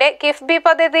സർക്കാരിന്റെ കിഫ്ബി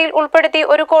പദ്ധതിയിൽ ഉൾപ്പെടുത്തി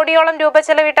 1 കോടിയോളം രൂപ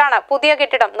ചെലവിട്ടാണ് പുതിയ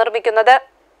കെട്ടിടം നിർമ്മിക്കുന്നത്.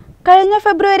 കഴിഞ്ഞ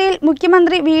ഫെബ്രുവരിയിൽ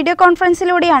മുഖ്യമന്ത്രി വീഡിയോ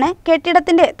കോൺഫറൻസിലൂടെയാണ്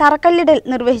കെട്ടിടത്തിന്റെ തറക്കല്ലിടൽ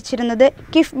നിർവഹിച്ചിരുന്നത്.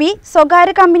 കിഫ്ബി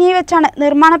സ്വകാര്യ കമ്പനിയെ വെച്ചാണ്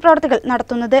നിർമ്മാണ പ്രവർത്തികൾ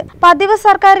നടത്തുന്നത്. പതിവ്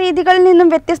സർക്കാർ രീതികളിൽ നിന്നും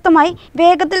വ്യത്യസ്തമായി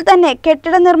വേഗത്തിൽ തന്നെ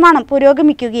കെട്ടിട നിർമ്മാണം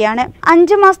പുരോഗമിക്കുകയാണ്.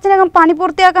 5 മാസത്തിനകം പണി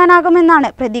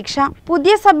പൂർത്തിയാക്കാനാകുമെന്നാണ് പ്രതീക്ഷ.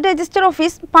 പുതിയ സബ് രജിസ്റ്റർ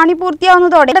ഓഫീസ് പണി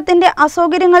പൂർത്തിയാവുന്നതോടെ കെട്ടിടത്തിന്റെ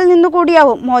അസൗകര്യങ്ങളിൽ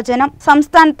നിന്നുകൂടിയാവും മോചനം.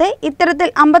 സംസ്ഥാനത്ത് ഇത്തരത്തിൽ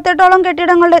 58ഓളം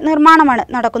കെട്ടിടങ്ങളുടെ നിർമ്മാണമാണ്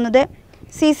നടക്കുന്നത്.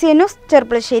 CCN news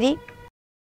Cherpulassery.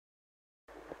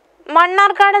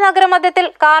 മണ്ണാർക്കാട് നഗരമധ്യത്തിൽ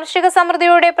കാർഷിക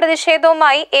സമൃദ്ധിയുടെ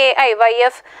പ്രതിഷേധവുമായി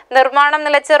AIYF. നിർമ്മാണം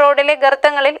നിലച്ച റോഡിലെ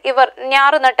ഗർത്തങ്ങളിൽ ഇവർ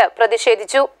ഞാറുനട്ട്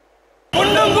പ്രതിഷേധിച്ചു.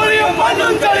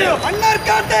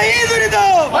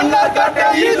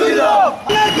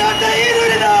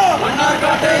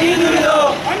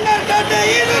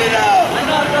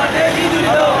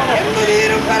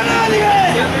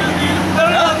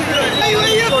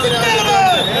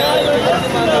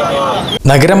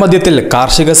 നഗരമധ്യത്തിൽ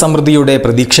കാർഷിക സമൃദ്ധിയുടെ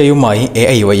പ്രതീക്ഷയുമായി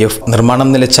AIYF നിർമ്മാണം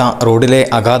നിലച്ച റോഡിലെ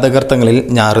അഗാധഗർത്തങ്ങളിൽ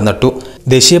ഞാറ് നട്ടു.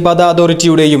 ദേശീയപാത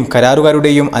അതോറിറ്റിയുടെയും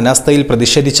കരാറുകാരുടെയും അനാസ്ഥയിൽ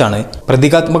പ്രതിഷേധിച്ചാണ്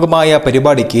പ്രതീകാത്മകമായ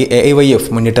പരിപാടിക്ക് AIYF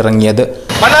മുന്നിട്ടിറങ്ങിയത്.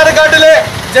 മണ്ണാർക്കാട്ടിലെ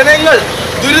ജനങ്ങൾ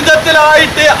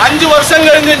ദുരിതത്തിലായിട്ട് 5 വർഷം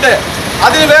കഴിഞ്ഞിട്ട്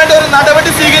അതിന് വേണ്ട ഒരു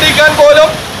നടപടി സ്വീകരിക്കാൻ പോലും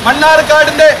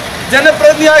മണ്ണാർക്കാടിന്റെ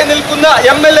ജനപ്രതിനിധിയായി നിൽക്കുന്ന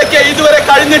MLAക്ക് ഇതുവരെ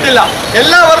കഴിഞ്ഞിട്ടില്ല.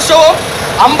 എല്ലാ വർഷവും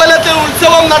അമ്പലത്തിൽ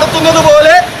ഉത്സവം നടത്തുന്നത്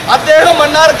പോലെ അദ്ദേഹം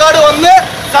മണ്ണാർക്കാട് വന്ന്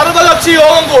സർവകക്ഷി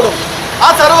യോഗം കൂടും. ആ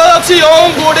സർവകക്ഷി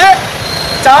യോഗം കൂടി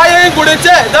ചായയും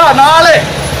കുടിച്ച് ഇതാ നാളെ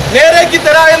നേരേക്ക്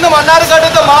തരാ എന്ന്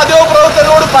മണ്ണാർക്കാട്ടത്തെ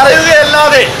മാധ്യമപ്രവർത്തകരോട്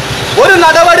പറയുകയല്ലാതെ ഒരു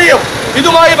നടപടിയും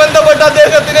ഇതുമായി ബന്ധപ്പെട്ട്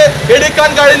അദ്ദേഹത്തിന് എടുക്കാൻ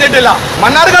കഴിഞ്ഞിട്ടില്ല.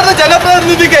 മണ്ണാർക്കാട്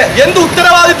ജനപ്രതിനിധിക്ക് എന്ത്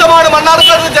ഉത്തരവാദിത്തമാണ്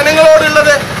മണ്ണാർക്കാട്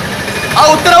ജനങ്ങളോടുള്ളത്? ആ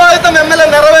ഉത്തരവാദിത്തം MLA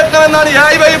നിറവേറ്റണമെന്നാണ്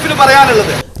AIYF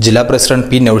പറയാനുള്ളത്. ജില്ലാ പ്രസിഡന്റ്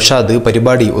പി നൌഷാദ്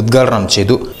പരിപാടി ഉദ്ഘാടനം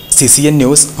ചെയ്തു. CCN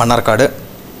news Mannarkkad.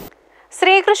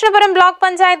 Sreekrishnapuram block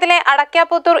പഞ്ചായത്തിലെ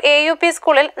അടയ്ക്കാപുത്തൂർ AUP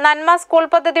സ്കൂളിൽ നന്മ സ്കൂൾ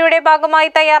പദ്ധതിയുടെ ഭാഗമായി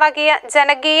തയ്യാറാക്കിയ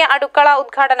ജനകീയ അടുക്കള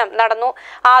ഉദ്ഘാടനം നടന്നു.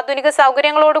 ആധുനിക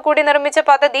സൗകര്യങ്ങളോടുകൂടി നിർമ്മിച്ച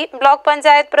പദ്ധതി block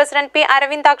panchayat president P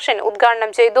Aravindakshan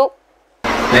ഉദ്ഘാടനം ചെയ്തു.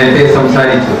 നേരത്തെ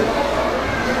സംസാരിച്ചു,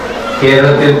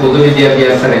 കേരളത്തിൽ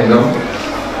പൊതുവിദ്യാഭ്യാസ രംഗം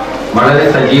വളരെ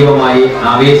സജീവമായി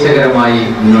ആവേശകരമായി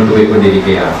മുന്നോട്ട്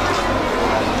പോയിക്കൊണ്ടിരിക്കുകയാണ്.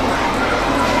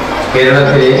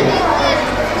 കേരളത്തിലെ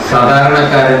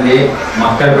സാധാരണക്കാരൻ്റെ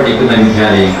മക്കൾ പഠിക്കുന്ന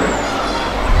വിദ്യാലയങ്ങൾ,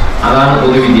 അതാണ്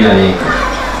പൊതുവിദ്യാലയങ്ങൾ.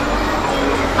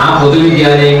 ആ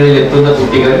പൊതുവിദ്യാലയങ്ങളിൽ എത്തുന്ന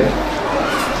കുട്ടികൾ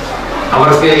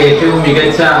അവർക്ക് ഏറ്റവും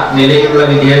മികച്ച നിലയിലുള്ള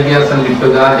വിദ്യാഭ്യാസം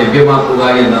കിട്ടുക, ലഭ്യമാക്കുക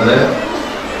എന്നത്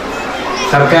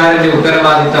സർക്കാരിന്റെ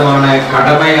ഉത്തരവാദിത്തമാണ്,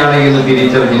 കടമയാണ് എന്ന്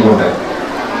തിരിച്ചറിഞ്ഞുകൊണ്ട്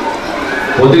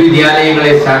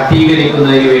പൊതുവിദ്യാലയങ്ങളെ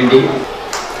ശാക്തീകരിക്കുന്നതിന് വേണ്ടി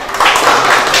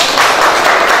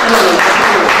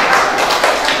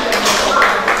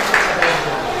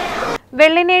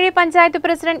Vellinezhi panchayat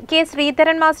president K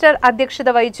Sreedharan master അധ്യക്ഷത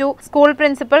വഹിച്ചു. School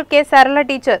principal K Sarala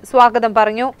teacher സ്വാഗതം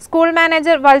പറഞ്ഞു. സ്കൂൾ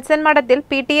മാനേജർ വത്സൻ മഠത്തിൽ,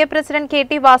 PTA പ്രസിഡന്റ്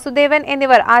KT വാസുദേവൻ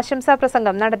എന്നിവർ ആശംസാ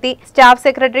പ്രസംഗം നടത്തി. Staff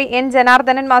secretary N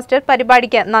Janardhanan master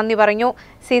പരിപാടിക്ക് നന്ദി പറഞ്ഞു.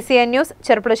 CCN news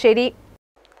Cherpulassery.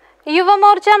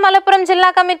 യുവമോർച്ച മലപ്പുറം ജില്ലാ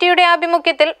കമ്മിറ്റിയുടെ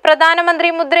ആഭിമുഖ്യത്തിൽ പ്രധാനമന്ത്രി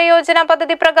മുദ്ര യോജന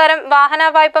പദ്ധതി പ്രകാരം വാഹന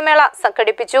വായ്പമേള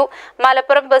സംഘടിപ്പിച്ചു.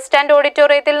 മലപ്പുറം ബസ് സ്റ്റാൻഡ്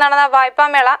ഓഡിറ്റോറിയത്തിൽ നടന്ന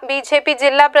വായ്പാമേള BJP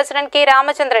ജില്ലാ പ്രസിഡന്റ് K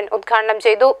രാമചന്ദ്രൻ ഉദ്ഘാടനം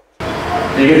ചെയ്തു.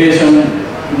 ഏകദേശം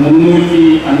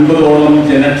 350ഓളം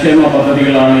ജനക്ഷേമ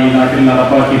പദ്ധതികളാണ് ഈ നാട്ടിൽ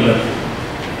നടപ്പാക്കിയുള്ളത്.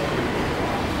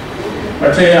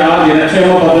 പക്ഷേ ആ ജനക്ഷേമ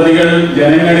പദ്ധതികൾ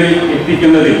ജനങ്ങളിൽ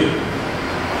എത്തിക്കുന്നതിൽ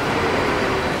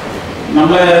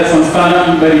നമ്മളെ സംസ്ഥാനം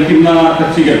ഭരിക്കുന്ന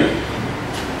കക്ഷികൾ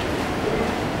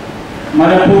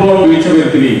മനഃപൂർവ്വം വീഴ്ച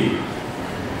വരുത്തുകയും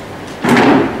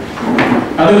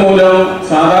അതുമൂലം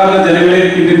സാധാരണ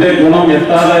ജനങ്ങളിലേക്ക് ഇതിന്റെ ഗുണം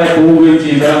എത്താതെ പോവുകയും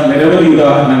ചെയ്ത നിരവധി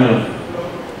ഉദാഹരണങ്ങളുണ്ട്.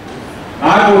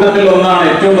 ആ കൂട്ടത്തിൽ ഒന്നാണ്,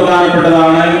 ഏറ്റവും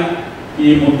പ്രധാനപ്പെട്ടതാണ്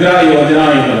ഈ മുദ്ര യോജന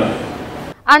എന്നത്.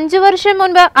 5 വർഷം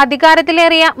മുൻപ്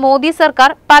അധികാരത്തിലേറിയ മോദി സർക്കാർ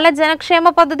പല ജനക്ഷേമ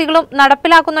പദ്ധതികളും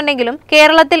നടപ്പിലാക്കുന്നുണ്ടെങ്കിലും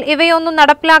കേരളത്തിൽ ഇവയൊന്നും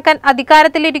നടപ്പിലാക്കാൻ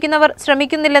അധികാരത്തിലിരിക്കുന്നവർ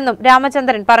ശ്രമിക്കുന്നില്ലെന്നും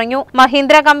രാമചന്ദ്രൻ പറഞ്ഞു.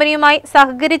 മഹീന്ദ്ര കമ്പനിയുമായി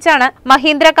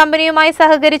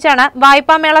സഹകരിച്ചാണ്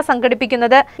വായ്പാമേള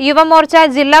സംഘടിപ്പിക്കുന്നത്. യുവമോർച്ച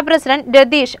ജില്ലാ പ്രസിഡന്റ്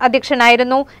രതീഷ്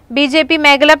അധ്യക്ഷനായിരുന്നു. BJP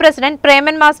മേഖലാ പ്രസിഡന്റ്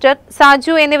പ്രേമൻ മാസ്റ്റർ,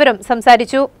 സാജു എന്നിവരും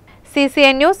സംസാരിച്ചു.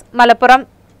 CCN news Malappuram.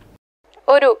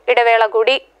 ഒരു ഇടവേള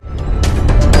കൂടി.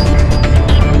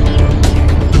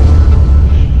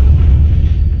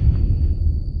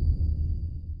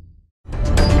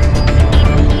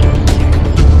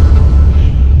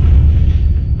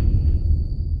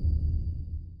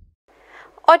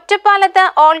 ഒറ്റപ്പാലത്ത്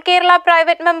ഓൾ കേരള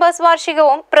പ്രൈവറ്റ് മെമ്പേഴ്സ്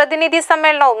വാർഷികവും പ്രതിനിധി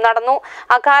സമ്മേളനവും നടന്നു.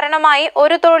 അകാരണമായി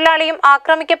ഒരു തൊഴിലാളിയും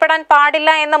ആക്രമിക്കപ്പെടാൻ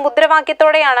പാടില്ല എന്ന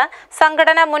മുദ്രാവാക്യത്തോടെയാണ്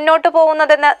സംഘടന മുന്നോട്ടു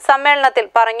പോകുന്നതെന്ന് സമ്മേളനത്തിൽ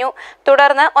പറഞ്ഞു.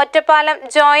 തുടർന്ന് Ottapalam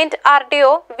joint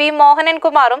RTO V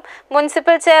മോഹനൻകുമാറും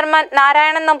municipal chairman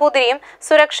Narayanan നമ്പൂതിരിയും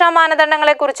സുരക്ഷാ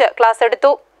മാനദണ്ഡങ്ങളെക്കുറിച്ച് ക്ലാസ്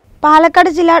എടുത്തു. പാലക്കാട്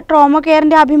ജില്ലാ ട്രോമ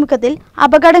കെയറിന്റെ ആഭിമുഖ്യത്തിൽ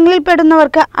അപകടങ്ങളിൽ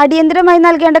പെടുന്നവർക്ക് അടിയന്തരമായി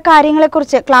നൽകേണ്ട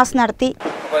കാര്യങ്ങളെക്കുറിച്ച് ക്ലാസ് നടത്തി.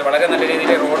 വളരെ നല്ല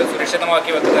രീതിയിൽ റോഡ്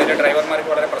സുരക്ഷിതമാക്കി വെക്കുന്നതിന് ഡ്രൈവർമാർക്ക്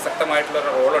വളരെ പ്രസക്തമായിട്ടുള്ള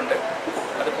ഒരു റോളുണ്ട്.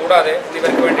 അതുകൂടാതെ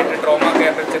ഇവർക്ക് വേണ്ടിയിട്ട് ട്രോമ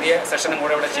കെയറിൻ്റെ ചെറിയ സെഷനും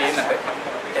കൂടെ ഇവിടെ ചെയ്യുന്നുണ്ട്.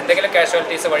 എന്തെങ്കിലും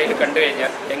കാഷ്വാലിറ്റീസ് വഴിയിൽ കണ്ടു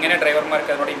കഴിഞ്ഞാൽ എങ്ങനെ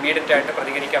ഡ്രൈവർമാർക്ക് അതിനോട് ഇമ്മീഡിയറ്റ് ആയിട്ട്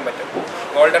പ്രതികരിക്കാൻ പറ്റും.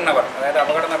 ഗോൾഡൻ അവർ, അതായത്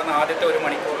അപകടം നടന്ന ആദ്യത്തെ 1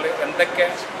 മണിക്കൂറിൽ എന്തൊക്കെ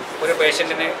ഒരു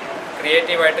പേഷ്യൻറ്റിന്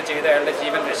ക്രിയേറ്റീവായിട്ട് ചെയ്ത് അയാളുടെ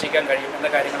ജീവൻ രക്ഷിക്കാൻ കഴിയും എന്ന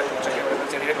കാര്യങ്ങളെക്കുറിച്ചൊക്കെ ഇവിടെ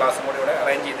ചെറിയൊരു ക്ലാസ്സും കൂടി ഇവിടെ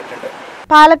അറേഞ്ച് ചെയ്തിട്ടുണ്ട്.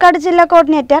 പാലക്കാട് ജില്ലാ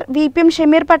കോർഡിനേറ്റർ VPM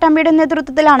ഷമീർ പട്ടാമ്പിയുടെ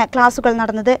നേതൃത്വത്തിലാണ് ക്ലാസുകൾ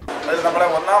നടന്നത്. നമ്മുടെ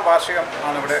 1ാം വാർഷികം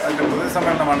ആണ് ഇവിടെ, അതിൻ്റെ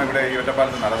പൊതുസമ്മേളനമാണ് ഇവിടെ ഈ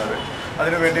ഒറ്റപ്പാലത്ത് നടന്നത്.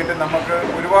 അതിനു വേണ്ടിയിട്ട് നമുക്ക്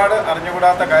ഒരുപാട്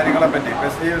അറിഞ്ഞുകൂടാത്ത കാര്യങ്ങളെപ്പറ്റി,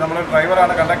 ബസ്സിൽ നമ്മൾ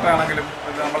ഡ്രൈവറാണ്, കണ്ടക്ടറാണെങ്കിലും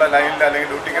നമ്മളെ ലൈനിൽ അല്ലെങ്കിൽ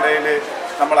ഡ്യൂട്ടിക്കിടയിൽ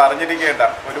നമ്മൾ അറിഞ്ഞിരിക്കേണ്ട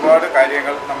ഒരുപാട്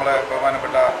കാര്യങ്ങൾ നമ്മളെ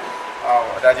ബഹുമാനപ്പെട്ട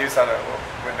രാജീവ് സാറ്,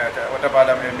 പിന്നെ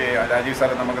ഒറ്റപ്പാലം MD രാജീവ്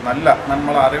സാറ്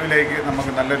നമ്മളെ അറിവിലേക്ക്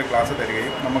നമുക്ക് നല്ലൊരു ക്ലാസ്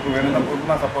തരികയും നമുക്ക് വേണ്ടുന്ന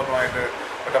പൂർണ്ണ സപ്പോർട്ടുമായിട്ട്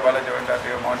Ottapalam joint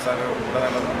RTO Mohan sir കൂടെ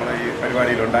നമ്മുടെ ഈ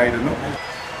പരിപാടിയിലുണ്ടായിരുന്നു.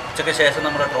 ഉച്ചയ്ക്ക് ശേഷം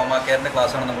നമ്മുടെ ട്രോമ കെയറിൻ്റെ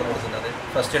ക്ലാസ്സാണ് നമ്മൾ കൊടുക്കുന്നത്.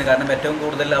 ഫസ്റ്റ് കാരണം ഏറ്റവും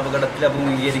കൂടുതൽ അപകടത്തിൽ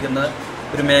അഭിമുഖീകരിക്കുന്ന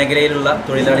ഒരു മേഖലയിലുള്ള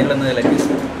തൊഴിലാളികൾ എന്ന നിലയ്ക്ക്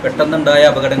പെട്ടെന്നുണ്ടായ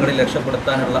അപകടങ്ങളിൽ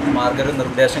രക്ഷപ്പെടുത്താനുള്ള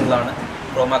മാർഗ്ഗനിർദ്ദേശങ്ങളാണ്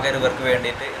ട്രോമ കെയർ ഇവർക്ക്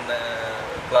വേണ്ടിയിട്ട് ഇന്ന്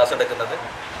ക്ലാസ് എടുക്കുന്നത്.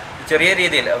 ചെറിയ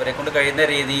രീതിയിൽ അവരെ കൊണ്ട് കഴിയുന്ന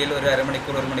രീതിയിൽ ഒരു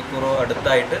അരമണിക്കൂറോ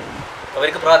അടുത്തായിട്ട്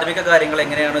അവർക്ക് പ്രാഥമിക കാര്യങ്ങൾ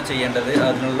എങ്ങനെയാണോ ചെയ്യേണ്ടത്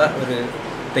അതിനുള്ള ഒരു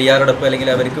തയ്യാറെടുപ്പ് അല്ലെങ്കിൽ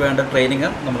അവർക്ക് വേണ്ട ട്രെയിനിങ്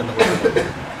നമ്മളിന്ന് കൊടുക്കുന്നത്.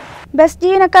 ബസ്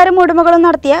ജീവനക്കാരും ഉടമകളും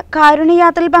നടത്തിയ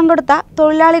കാരുണ്യയാത്രയിൽ പങ്കെടുത്ത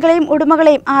തൊഴിലാളികളെയും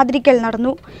ഉടമകളെയും ആദരിക്കൽ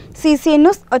നടന്നു. CCN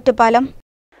news Ottapalam.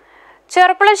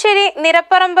 Cherpulassery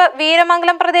Nirapparamba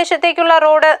Veeramangalam പ്രദേശത്തേക്കുള്ള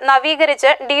road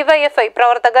നവീകരിച്ച് ഡിവൈഎഫ്ഐ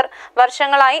പ്രവർത്തകർ.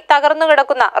 വർഷങ്ങളായി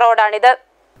തകർന്നുകിടക്കുന്ന റോഡാണിത്.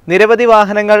 നിരവധി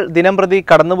വാഹനങ്ങൾ ദിനംപ്രതി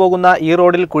കടന്നുപോകുന്ന ഈ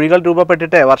റോഡിൽ കുഴികൾ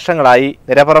രൂപപ്പെട്ടിട്ട് വർഷങ്ങളായി.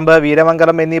 നിരപ്പറമ്പ്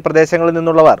വീരമംഗലം എന്നീ പ്രദേശങ്ങളിൽ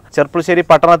നിന്നുള്ളവർ ചെർപ്പുളശ്ശേരി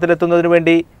പട്ടണത്തിലെത്തുന്നതിനു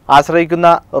വേണ്ടി ആശ്രയിക്കുന്ന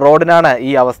റോഡിനാണ്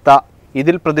ഈ അവസ്ഥ.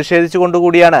 ഇതിൽ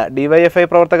പ്രതിഷേധിച്ചുകൊണ്ടുകൂടിയാണ് ഡിവൈഎഫ്ഐ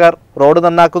പ്രവർത്തകർ റോഡ്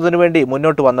നന്നാക്കുന്നതിനു വേണ്ടി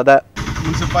മുന്നോട്ട് വന്നത്.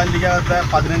 മുനിസിപ്പാലിറ്റിക്കകത്തെ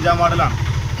 15-ാം വാർഡിലാണ്.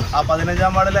 ആ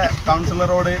 15-ാം വാർഡിലെ കൗൺസിലർ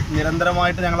റോഡ്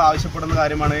നിരന്തരമായിട്ട് ഞങ്ങൾ ആവശ്യപ്പെടുന്ന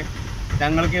കാര്യമാണ്.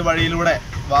 ഞങ്ങൾക്ക് ഈ വഴിയിലൂടെ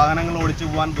വാഹനങ്ങൾ ഓടിച്ചു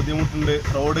പോകാൻ ബുദ്ധിമുട്ടുണ്ട്,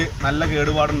 റോഡ് നല്ല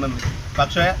കേടുപാടുണ്ടെന്ന്.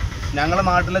 പക്ഷേ ഞങ്ങളുടെ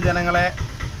നാട്ടിലെ ജനങ്ങളെ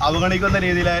അവഗണിക്കുന്ന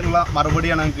രീതിയിലുള്ള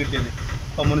മറുപടിയാണ് ഞങ്ങൾക്ക് കിട്ടിയത്.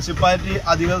 അപ്പോൾ മുനിസിപ്പാലിറ്റി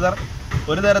അധികൃതർ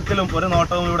ഒരു തരത്തിലും ഒരു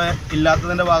നോട്ടവും ഇവിടെ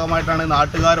ഇല്ലാത്തതിൻ്റെ ഭാഗമായിട്ടാണ്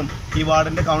നാട്ടുകാരും ഈ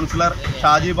വാർഡിൻ്റെ കൗൺസിലർ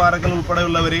ഷാജി പാറക്കൽ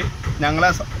ഉൾപ്പെടെയുള്ളവർ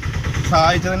ഞങ്ങളെ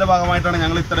സഹായിച്ചതിൻ്റെ ഭാഗമായിട്ടാണ്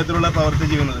ഞങ്ങൾ ഇത്തരത്തിലുള്ള പ്രവൃത്തി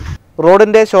ചെയ്യുന്നത്.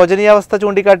 റോഡിന്റെ ശോചനീയാവസ്ഥ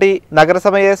ചൂണ്ടിക്കാട്ടി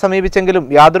നഗരസഭയെ സമീപിച്ചെങ്കിലും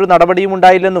യാതൊരു നടപടിയും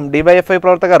ഉണ്ടായില്ലെന്നും ഡിവൈഎഫ്ഐ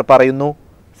പ്രവർത്തകർ പറയുന്നു.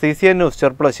 CCN news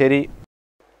Cherpulassery.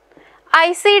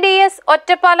 ICDS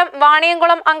Ottapalam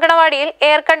Vaniyamkulam അങ്കണവാടിയിൽ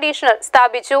air conditioner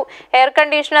സ്ഥാപിച്ചു. എയർ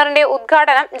കണ്ടീഷണറിന്റെ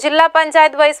ഉദ്ഘാടനം ജില്ലാ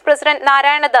പഞ്ചായത്ത് വൈസ് പ്രസിഡന്റ്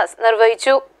നാരായണദാസ്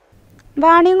നിർവഹിച്ചു.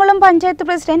 Vaniyamkulam panchayat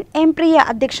president M. പ്രിയ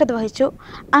അധ്യക്ഷത വഹിച്ചു.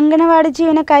 അങ്കണവാടി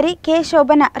ജീവനക്കാരി K.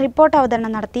 ശോഭന റിപ്പോർട്ട്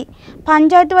അവതരണം നടത്തി.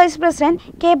 Panchayat vice president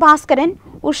K. Bhaskaran,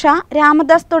 Usha,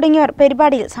 Ramadas തുടങ്ങിയവർ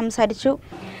പരിപാടിയിൽ സംസാരിച്ചു.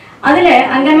 അതില്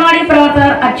അംഗൻവാടി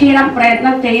പ്രവർത്തകർ അക്ഷീണം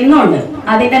പ്രയത്നം ചെയ്യുന്നുണ്ട്,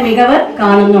 അതിന്റെ മികവ്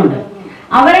കാണുന്നുണ്ട്.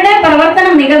 അവരുടെ പ്രവർത്തന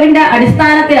മികവിന്റെ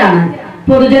അടിസ്ഥാനത്തിലാണ്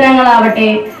പൊതുജനങ്ങളാവട്ടെ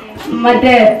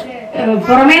മറ്റ്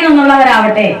പുറമേ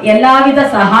നിന്നുള്ളവരാവട്ടെ എല്ലാവിധ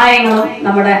സഹായങ്ങളും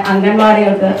നമ്മുടെ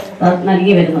അംഗൻവാടികൾക്ക്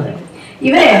നൽകി വരുന്നത്.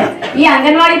 ഇവര് ഈ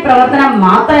അംഗൻവാടി പ്രവർത്തനം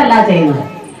മാത്രമല്ല ചെയ്യുന്നത്,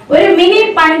 ഒരു മിനി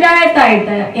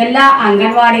പഞ്ചായത്തായിട്ട് എല്ലാ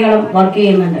അംഗൻവാടികളും വർക്ക്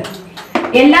ചെയ്യുന്നുണ്ട്.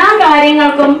 എല്ലാ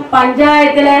കാര്യങ്ങൾക്കും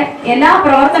പഞ്ചായത്തിലെ എല്ലാ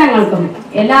പ്രവർത്തനങ്ങൾക്കും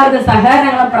എല്ലാവിധ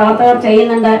സഹകരണങ്ങളും പ്രവർത്തകർ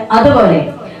ചെയ്യുന്നുണ്ട്. അതുപോലെ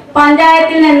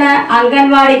പഞ്ചായത്തിൽ നിന്ന്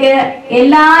അംഗൻവാടിക്ക്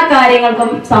എല്ലാ കാര്യങ്ങൾക്കും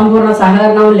സമ്പൂർണ്ണ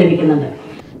സഹകരണവും ലഭിക്കുന്നുണ്ട്.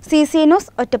 CCN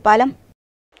news Ottapalam.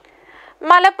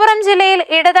 മലപ്പുറം ജില്ലയിൽ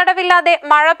ഇടതടവില്ലാതെ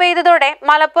മഴ പെയ്തതോടെ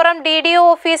മലപ്പുറം DDO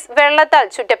ഓഫീസ് വെള്ളത്താൽ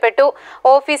ചുറ്റപ്പെട്ടു.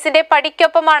 ഓഫീസിന്റെ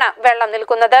പടിക്കൊപ്പമാണ് വെള്ളം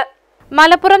നിൽക്കുന്നത്.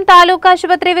 മലപ്പുറം താലൂക്ക്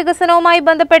ആശുപത്രി വികസനവുമായി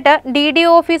ബന്ധപ്പെട്ട് DDO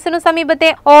ഓഫീസിനു സമീപത്തെ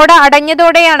ഓട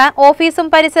അടഞ്ഞതോടെയാണ് ഓഫീസും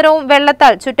പരിസരവും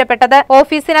വെള്ളത്താൽ ചുറ്റപ്പെട്ടത്.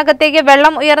 ഓഫീസിനകത്തേക്ക്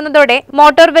വെള്ളം ഉയർന്നതോടെ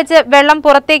മോട്ടോർ വെച്ച് വെള്ളം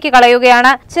പുറത്തേക്ക്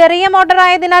കളയുകയാണ്. ചെറിയ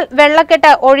മോട്ടോറായതിനാൽ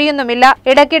വെള്ളക്കെട്ട് ഒഴിയുന്നുമില്ല.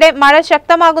 ഇടയ്ക്കിടെ മഴ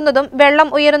ശക്തമാകുന്നതും വെള്ളം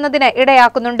ഉയരുന്നതിന്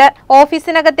ഇടയാക്കുന്നുണ്ട്.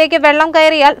 ഓഫീസിനകത്തേക്ക് വെള്ളം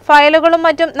കയറിയാൽ ഫയലുകളും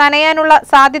മറ്റും നനയാനുള്ള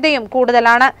സാധ്യതയും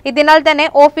കൂടുതലാണ്. ഇതിനാൽ തന്നെ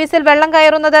ഓഫീസിൽ വെള്ളം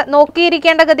കയറുന്നത്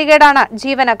നോക്കിയിരിക്കേണ്ട ഗതികേടാണ്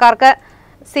ജീവനക്കാർക്ക്.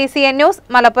 CCN news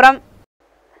Malappuram.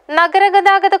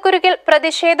 നഗരഗതാഗതക്കുരുക്കിൽ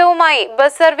പ്രതിഷേധവുമായി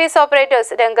ബസ് സർവീസ്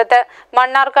ഓപ്പറേറ്റേഴ്സ് രംഗത്ത്.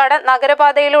 മണ്ണാർക്കാട്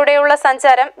നഗരപാതയിലൂടെയുള്ള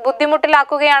സഞ്ചാരം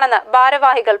ബുദ്ധിമുട്ടിലാക്കുകയാണെന്ന്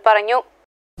ഭാരവാഹികൾ പറഞ്ഞു.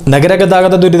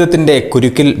 നഗരഗതാഗത ദുരിതത്തിന്റെ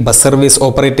കുരുക്കിൽ ബസ് സർവീസ്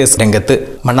ഓപ്പറേറ്റേഴ്സ് രംഗത്ത്.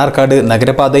 മണ്ണാർക്കാട്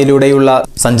നഗരപാതയിലൂടെയുള്ള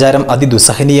സഞ്ചാരം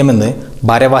അതിദുസ്സഹനീയമെന്ന്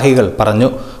ഭാരവാഹികൾ പറഞ്ഞു.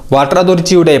 വാട്ടർ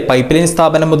അതോറിറ്റിയുടെ പൈപ്പ് ലൈൻ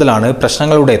സ്ഥാപനം മുതലാണ്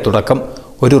പ്രശ്നങ്ങളുടെ തുടക്കം.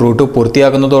 ഒരു റൂട്ട്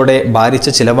പൂർത്തിയാകുന്നതോടെ ഭാരിച്ച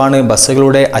ചിലവാണ്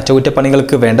ബസ്സുകളുടെ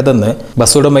അറ്റകുറ്റപ്പണികൾക്ക് വേണ്ടതെന്ന്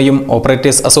ബസ് ഉടമയും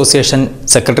ഓപ്പറേറ്റേഴ്സ് അസോസിയേഷൻ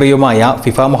സെക്രട്ടറിയുമായ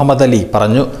ഫിഫ മുഹമ്മദ് അലി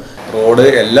പറഞ്ഞു. റോഡ്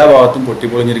എല്ലാ ഭാഗത്തും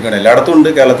പൊട്ടിപ്പൊളിഞ്ഞിരിക്കുകയാണ്. എല്ലായിടത്തും ഉണ്ട്,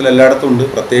 കേരളത്തിൽ എല്ലായിടത്തും ഉണ്ട്,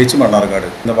 പ്രത്യേകിച്ച് മണ്ണാർക്കാട്.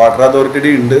 ഇന്ന് വാട്ടർ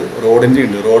അതോറിറ്റിയുടെ ഉണ്ട്, റോഡിൻ്റെ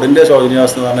ഉണ്ട്. റോഡിൻ്റെ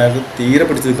ശോചനീയാവസ്ഥ എന്ന് പറഞ്ഞാൽ ഞങ്ങൾക്ക് തീരെ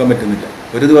പിടിച്ചു നിൽക്കാൻ പറ്റുന്നില്ല.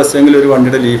 ഒരു ദിവസമെങ്കിലും ഒരു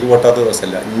വണ്ടിയുടെ ലീഫ് പൊട്ടാത്ത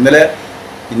ദിവസമല്ല. ഇന്നലെ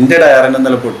എൻ്റെ ടയറിന്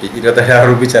ഇന്നലെ പൊട്ടി 27,000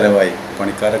 രൂപ ചിലവായി.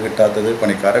 പണിക്കാരെ കിട്ടാത്തത്,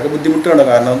 പണിക്കാരൊക്കെ ബുദ്ധിമുട്ടാണ്.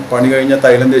 കാരണം പണി കഴിഞ്ഞാൽ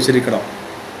തൈലം തേച്ചിരിക്കണം,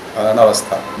 അതാണ് അവസ്ഥ.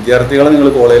 വിദ്യാർത്ഥികളെ നിങ്ങൾ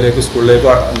കോളേജിലേക്ക് സ്കൂളിലേക്ക്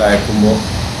അയക്കുമ്പോൾ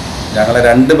ഞങ്ങളെ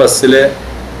 2 ബസ്സിലെ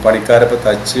പണിക്കാരെ ഇപ്പോൾ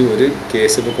തച്ച് ഒരു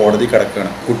കേസ് ഇപ്പോൾ കോടതി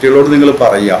കിടക്കുകയാണ്. കുട്ടികളോട് നിങ്ങൾ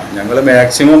പറയുക, ഞങ്ങൾ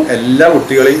മാക്സിമം എല്ലാ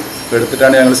കുട്ടികളെയും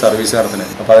എടുത്തിട്ടാണ് ഞങ്ങൾ സർവീസ്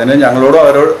നടത്തുന്നത്. അപ്പോൾ അതിന് ഞങ്ങളോട്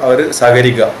അവർ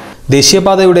സഹകരിക്കുക.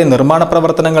 ദേശീയപാതയുടെ നിർമ്മാണ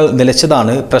പ്രവർത്തനങ്ങൾ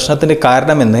നിലച്ചതാണ് പ്രശ്നത്തിന്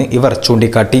കാരണമെന്ന് ഇവർ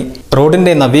ചൂണ്ടിക്കാട്ടി.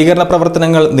 റോഡിന്റെ നവീകരണ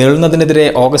പ്രവർത്തനങ്ങൾ നീളുന്നതിനെതിരെ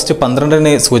ഓഗസ്റ്റ്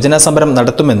 12-ന് സൂചനാ സമരം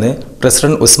നടത്തുമെന്ന്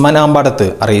പ്രസിഡന്റ് ഉസ്മാൻ ആമ്പാടത്ത്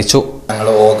അറിയിച്ചു. ഞങ്ങൾ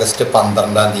ഓഗസ്റ്റ്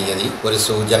 12-ാം തീയതി ഒരു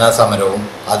സൂചനാ സമരവും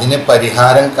അതിന്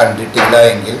പരിഹാരം കണ്ടിട്ടില്ല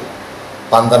എങ്കിൽ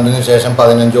 12-ന് ശേഷം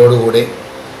 15ഓടുകൂടി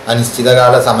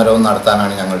അനിശ്ചിതകാല സമരവും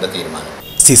നടത്താനാണ് ഞങ്ങളുടെ തീരുമാനം.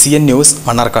 CCN news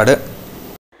Mannarkkad.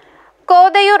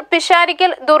 കോതയൂർ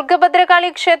പിഷാരിക്കൽ ദുർഗഭദ്രകാളി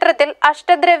ക്ഷേത്രത്തിൽ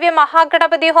അഷ്ടദ്രവ്യ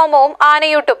മഹാഗണപതി ഹോമവും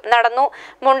ആനയൂട്ടും നടന്നു.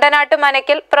 മുണ്ടനാട്ട്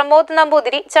മനക്കിൽ പ്രമോദ്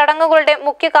നമ്പൂതിരി ചടങ്ങുകളുടെ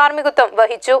മുഖ്യ കാർമ്മികത്വം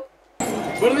വഹിച്ചു.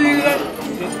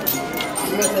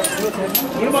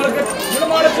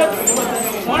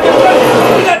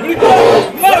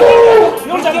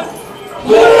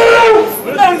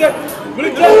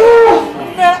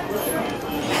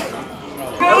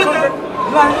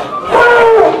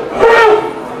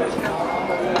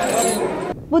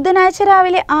 ബുധനാഴ്ച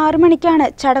രാവിലെ 6 മണിക്കാണ്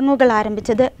ചടങ്ങുകൾ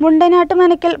ആരംഭിച്ചത്. മുണ്ടനാട്ട്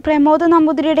മനക്കൽ പ്രമോദ്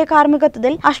നമ്പൂതിരിയുടെ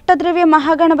കാർമ്മികത്വത്തിൽ അഷ്ടദ്രവ്യ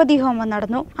മഹാഗണപതി ഹോമം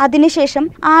നടന്നു. അതിനുശേഷം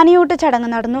ആനയൂട്ട് ചടങ്ങ്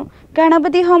നടന്നു.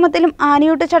 ഗണപതി ഹോമത്തിലും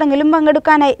ആനയൂട്ട് ചടങ്ങിലും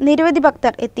പങ്കെടുക്കാനായി നിരവധി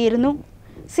ഭക്തർ എത്തിയിരുന്നു.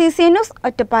 CCN News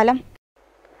Ottapalam.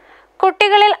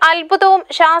 കുട്ടികളിൽ അത്ഭുതവും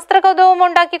ശാസ്ത്രകൗതുകവും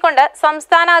ഉണ്ടാക്കിക്കൊണ്ട്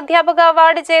സംസ്ഥാന അധ്യാപക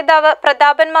അവാർഡ് ജേതാവ്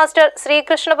പ്രതാപൻ മാസ്റ്റർ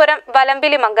ശ്രീകൃഷ്ണപുരം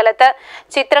വലമ്പിലി മംഗലത്ത്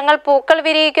ചിത്രങ്ങൾ പൂക്കൾ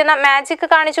വിരിയിക്കുന്ന മാജിക്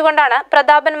കാണിച്ചുകൊണ്ടാണ്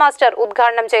പ്രതാപൻ മാസ്റ്റർ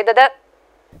ഉദ്ഘാടനം ചെയ്തത്.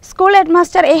 School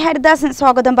headmaster A. ഹരിദാസൻ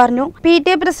സ്വാഗതം പറഞ്ഞു.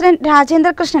 PTA പ്രസിഡന്റ്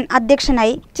രാജേന്ദ്രകൃഷ്ണൻ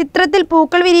അധ്യക്ഷനായി. ചിത്രത്തിൽ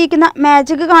പൂക്കൾ വിരിയിക്കുന്ന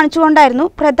മാജിക് കാണിച്ചുകൊണ്ടായിരുന്നു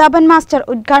പ്രതാപൻ മാസ്റ്റർ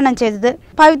ഉദ്ഘാടനം ചെയ്തത്.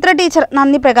 പവിത്ര ടീച്ചർ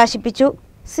നന്ദി പ്രകാശിപ്പിച്ചു.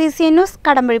 CCN News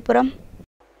Kadampazhipuram.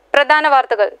 പ്രധാന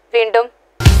വാർത്തകൾ വീണ്ടും.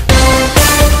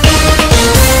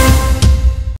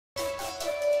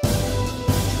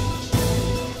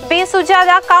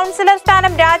 സുജാത കൗൺസിലർ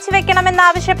സ്ഥാനം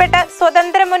രാജിവെക്കണമെന്നാവശ്യപ്പെട്ട്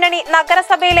സ്വതന്ത്ര മുന്നണി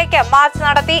നഗരസഭയിലേക്ക് മാർച്ച്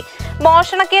നടത്തി.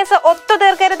 മോഷണക്കേസ്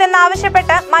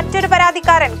ഒത്തുതീർക്കരുതെന്നാവശ്യപ്പെട്ട് മറ്റൊരു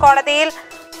പരാതിക്കാരൻ കോടതിയിൽ.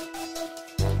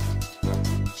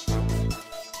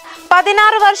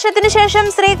 16 വർഷത്തിനു ശേഷം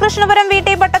ശ്രീകൃഷ്ണപുരം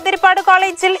VT ഭട്ടതിരിപ്പാട്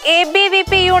കോളേജിൽ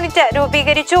ABVP യൂണിറ്റ്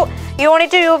രൂപീകരിച്ചു.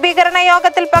 യൂണിറ്റ് രൂപീകരണ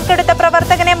യോഗത്തിൽ പങ്കെടുത്ത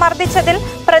പ്രവർത്തകനെ മർദ്ദിച്ചതിൽ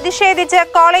പ്രതിഷേധിച്ച്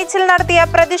കോളേജിൽ നടത്തിയ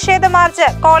പ്രതിഷേധ മാർച്ച്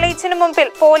കോളേജിനു മുമ്പിൽ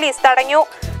പോലീസ് തടഞ്ഞു.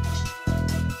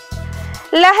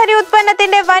 ലഹരി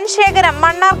ഉത്പന്നത്തിന്റെ വൻ ശേഖരം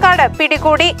മണ്ണാർക്കാട്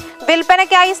പിടികൂടി.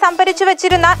 വിൽപ്പനയ്ക്കായി സംഭരിച്ചു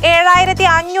വെച്ചിരുന്ന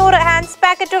 7500 ഹാൻഡ്സ്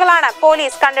പാക്കറ്റുകളാണ്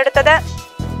പോലീസ് കണ്ടെടുത്തത്.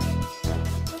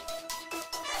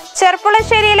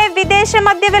 ചെർപ്പുളശ്ശേരിയിലെ വിദേശ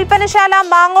മദ്യവിൽപ്പനശാല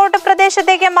മാങ്ങോട്ട്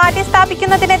പ്രദേശത്തേക്ക് മാറ്റി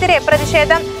സ്ഥാപിക്കുന്നതിനെതിരെ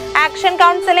പ്രതിഷേധം. ആക്ഷൻ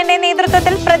കൗൺസിലിന്റെ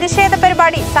നേതൃത്വത്തിൽ പ്രതിഷേധ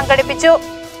പരിപാടി സംഘടിപ്പിച്ചു.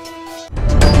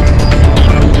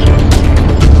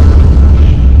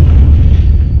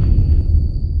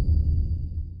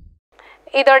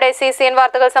 ഇതോടെ CCN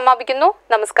വാർത്തകൾ സമാപിക്കുന്നു.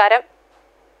 നമസ്കാരം.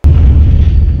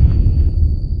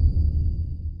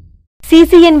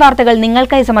 CCN വാർത്തകൾ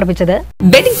നിങ്ങൾക്കായി സമർപ്പിച്ചത്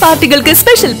വെഡിംഗ് പാർട്ടികൾക്ക്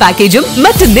സ്പെഷ്യൽ പാക്കേജും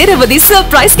മറ്റ് നിരവധി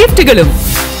surprise ഗിഫ്റ്റുകളും.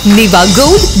 നിവ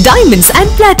gold, diamonds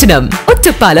and platinum,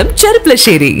 Ottapalam,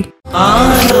 Cherpulassery.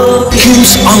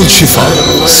 KIMS Al Shifa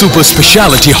super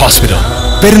speciality hospital,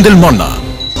 Perinthalmanna.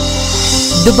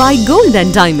 Dubai gold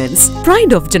and diamonds,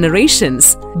 pride of generations,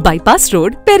 bypass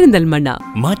road, Perinthalmanna.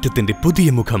 മാറ്റത്തിന്റെ പുതിയ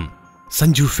മുഖം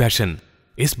Sanju fashion,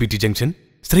 SBT junction,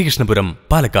 Sreekrishnapuram,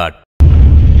 Palakkad.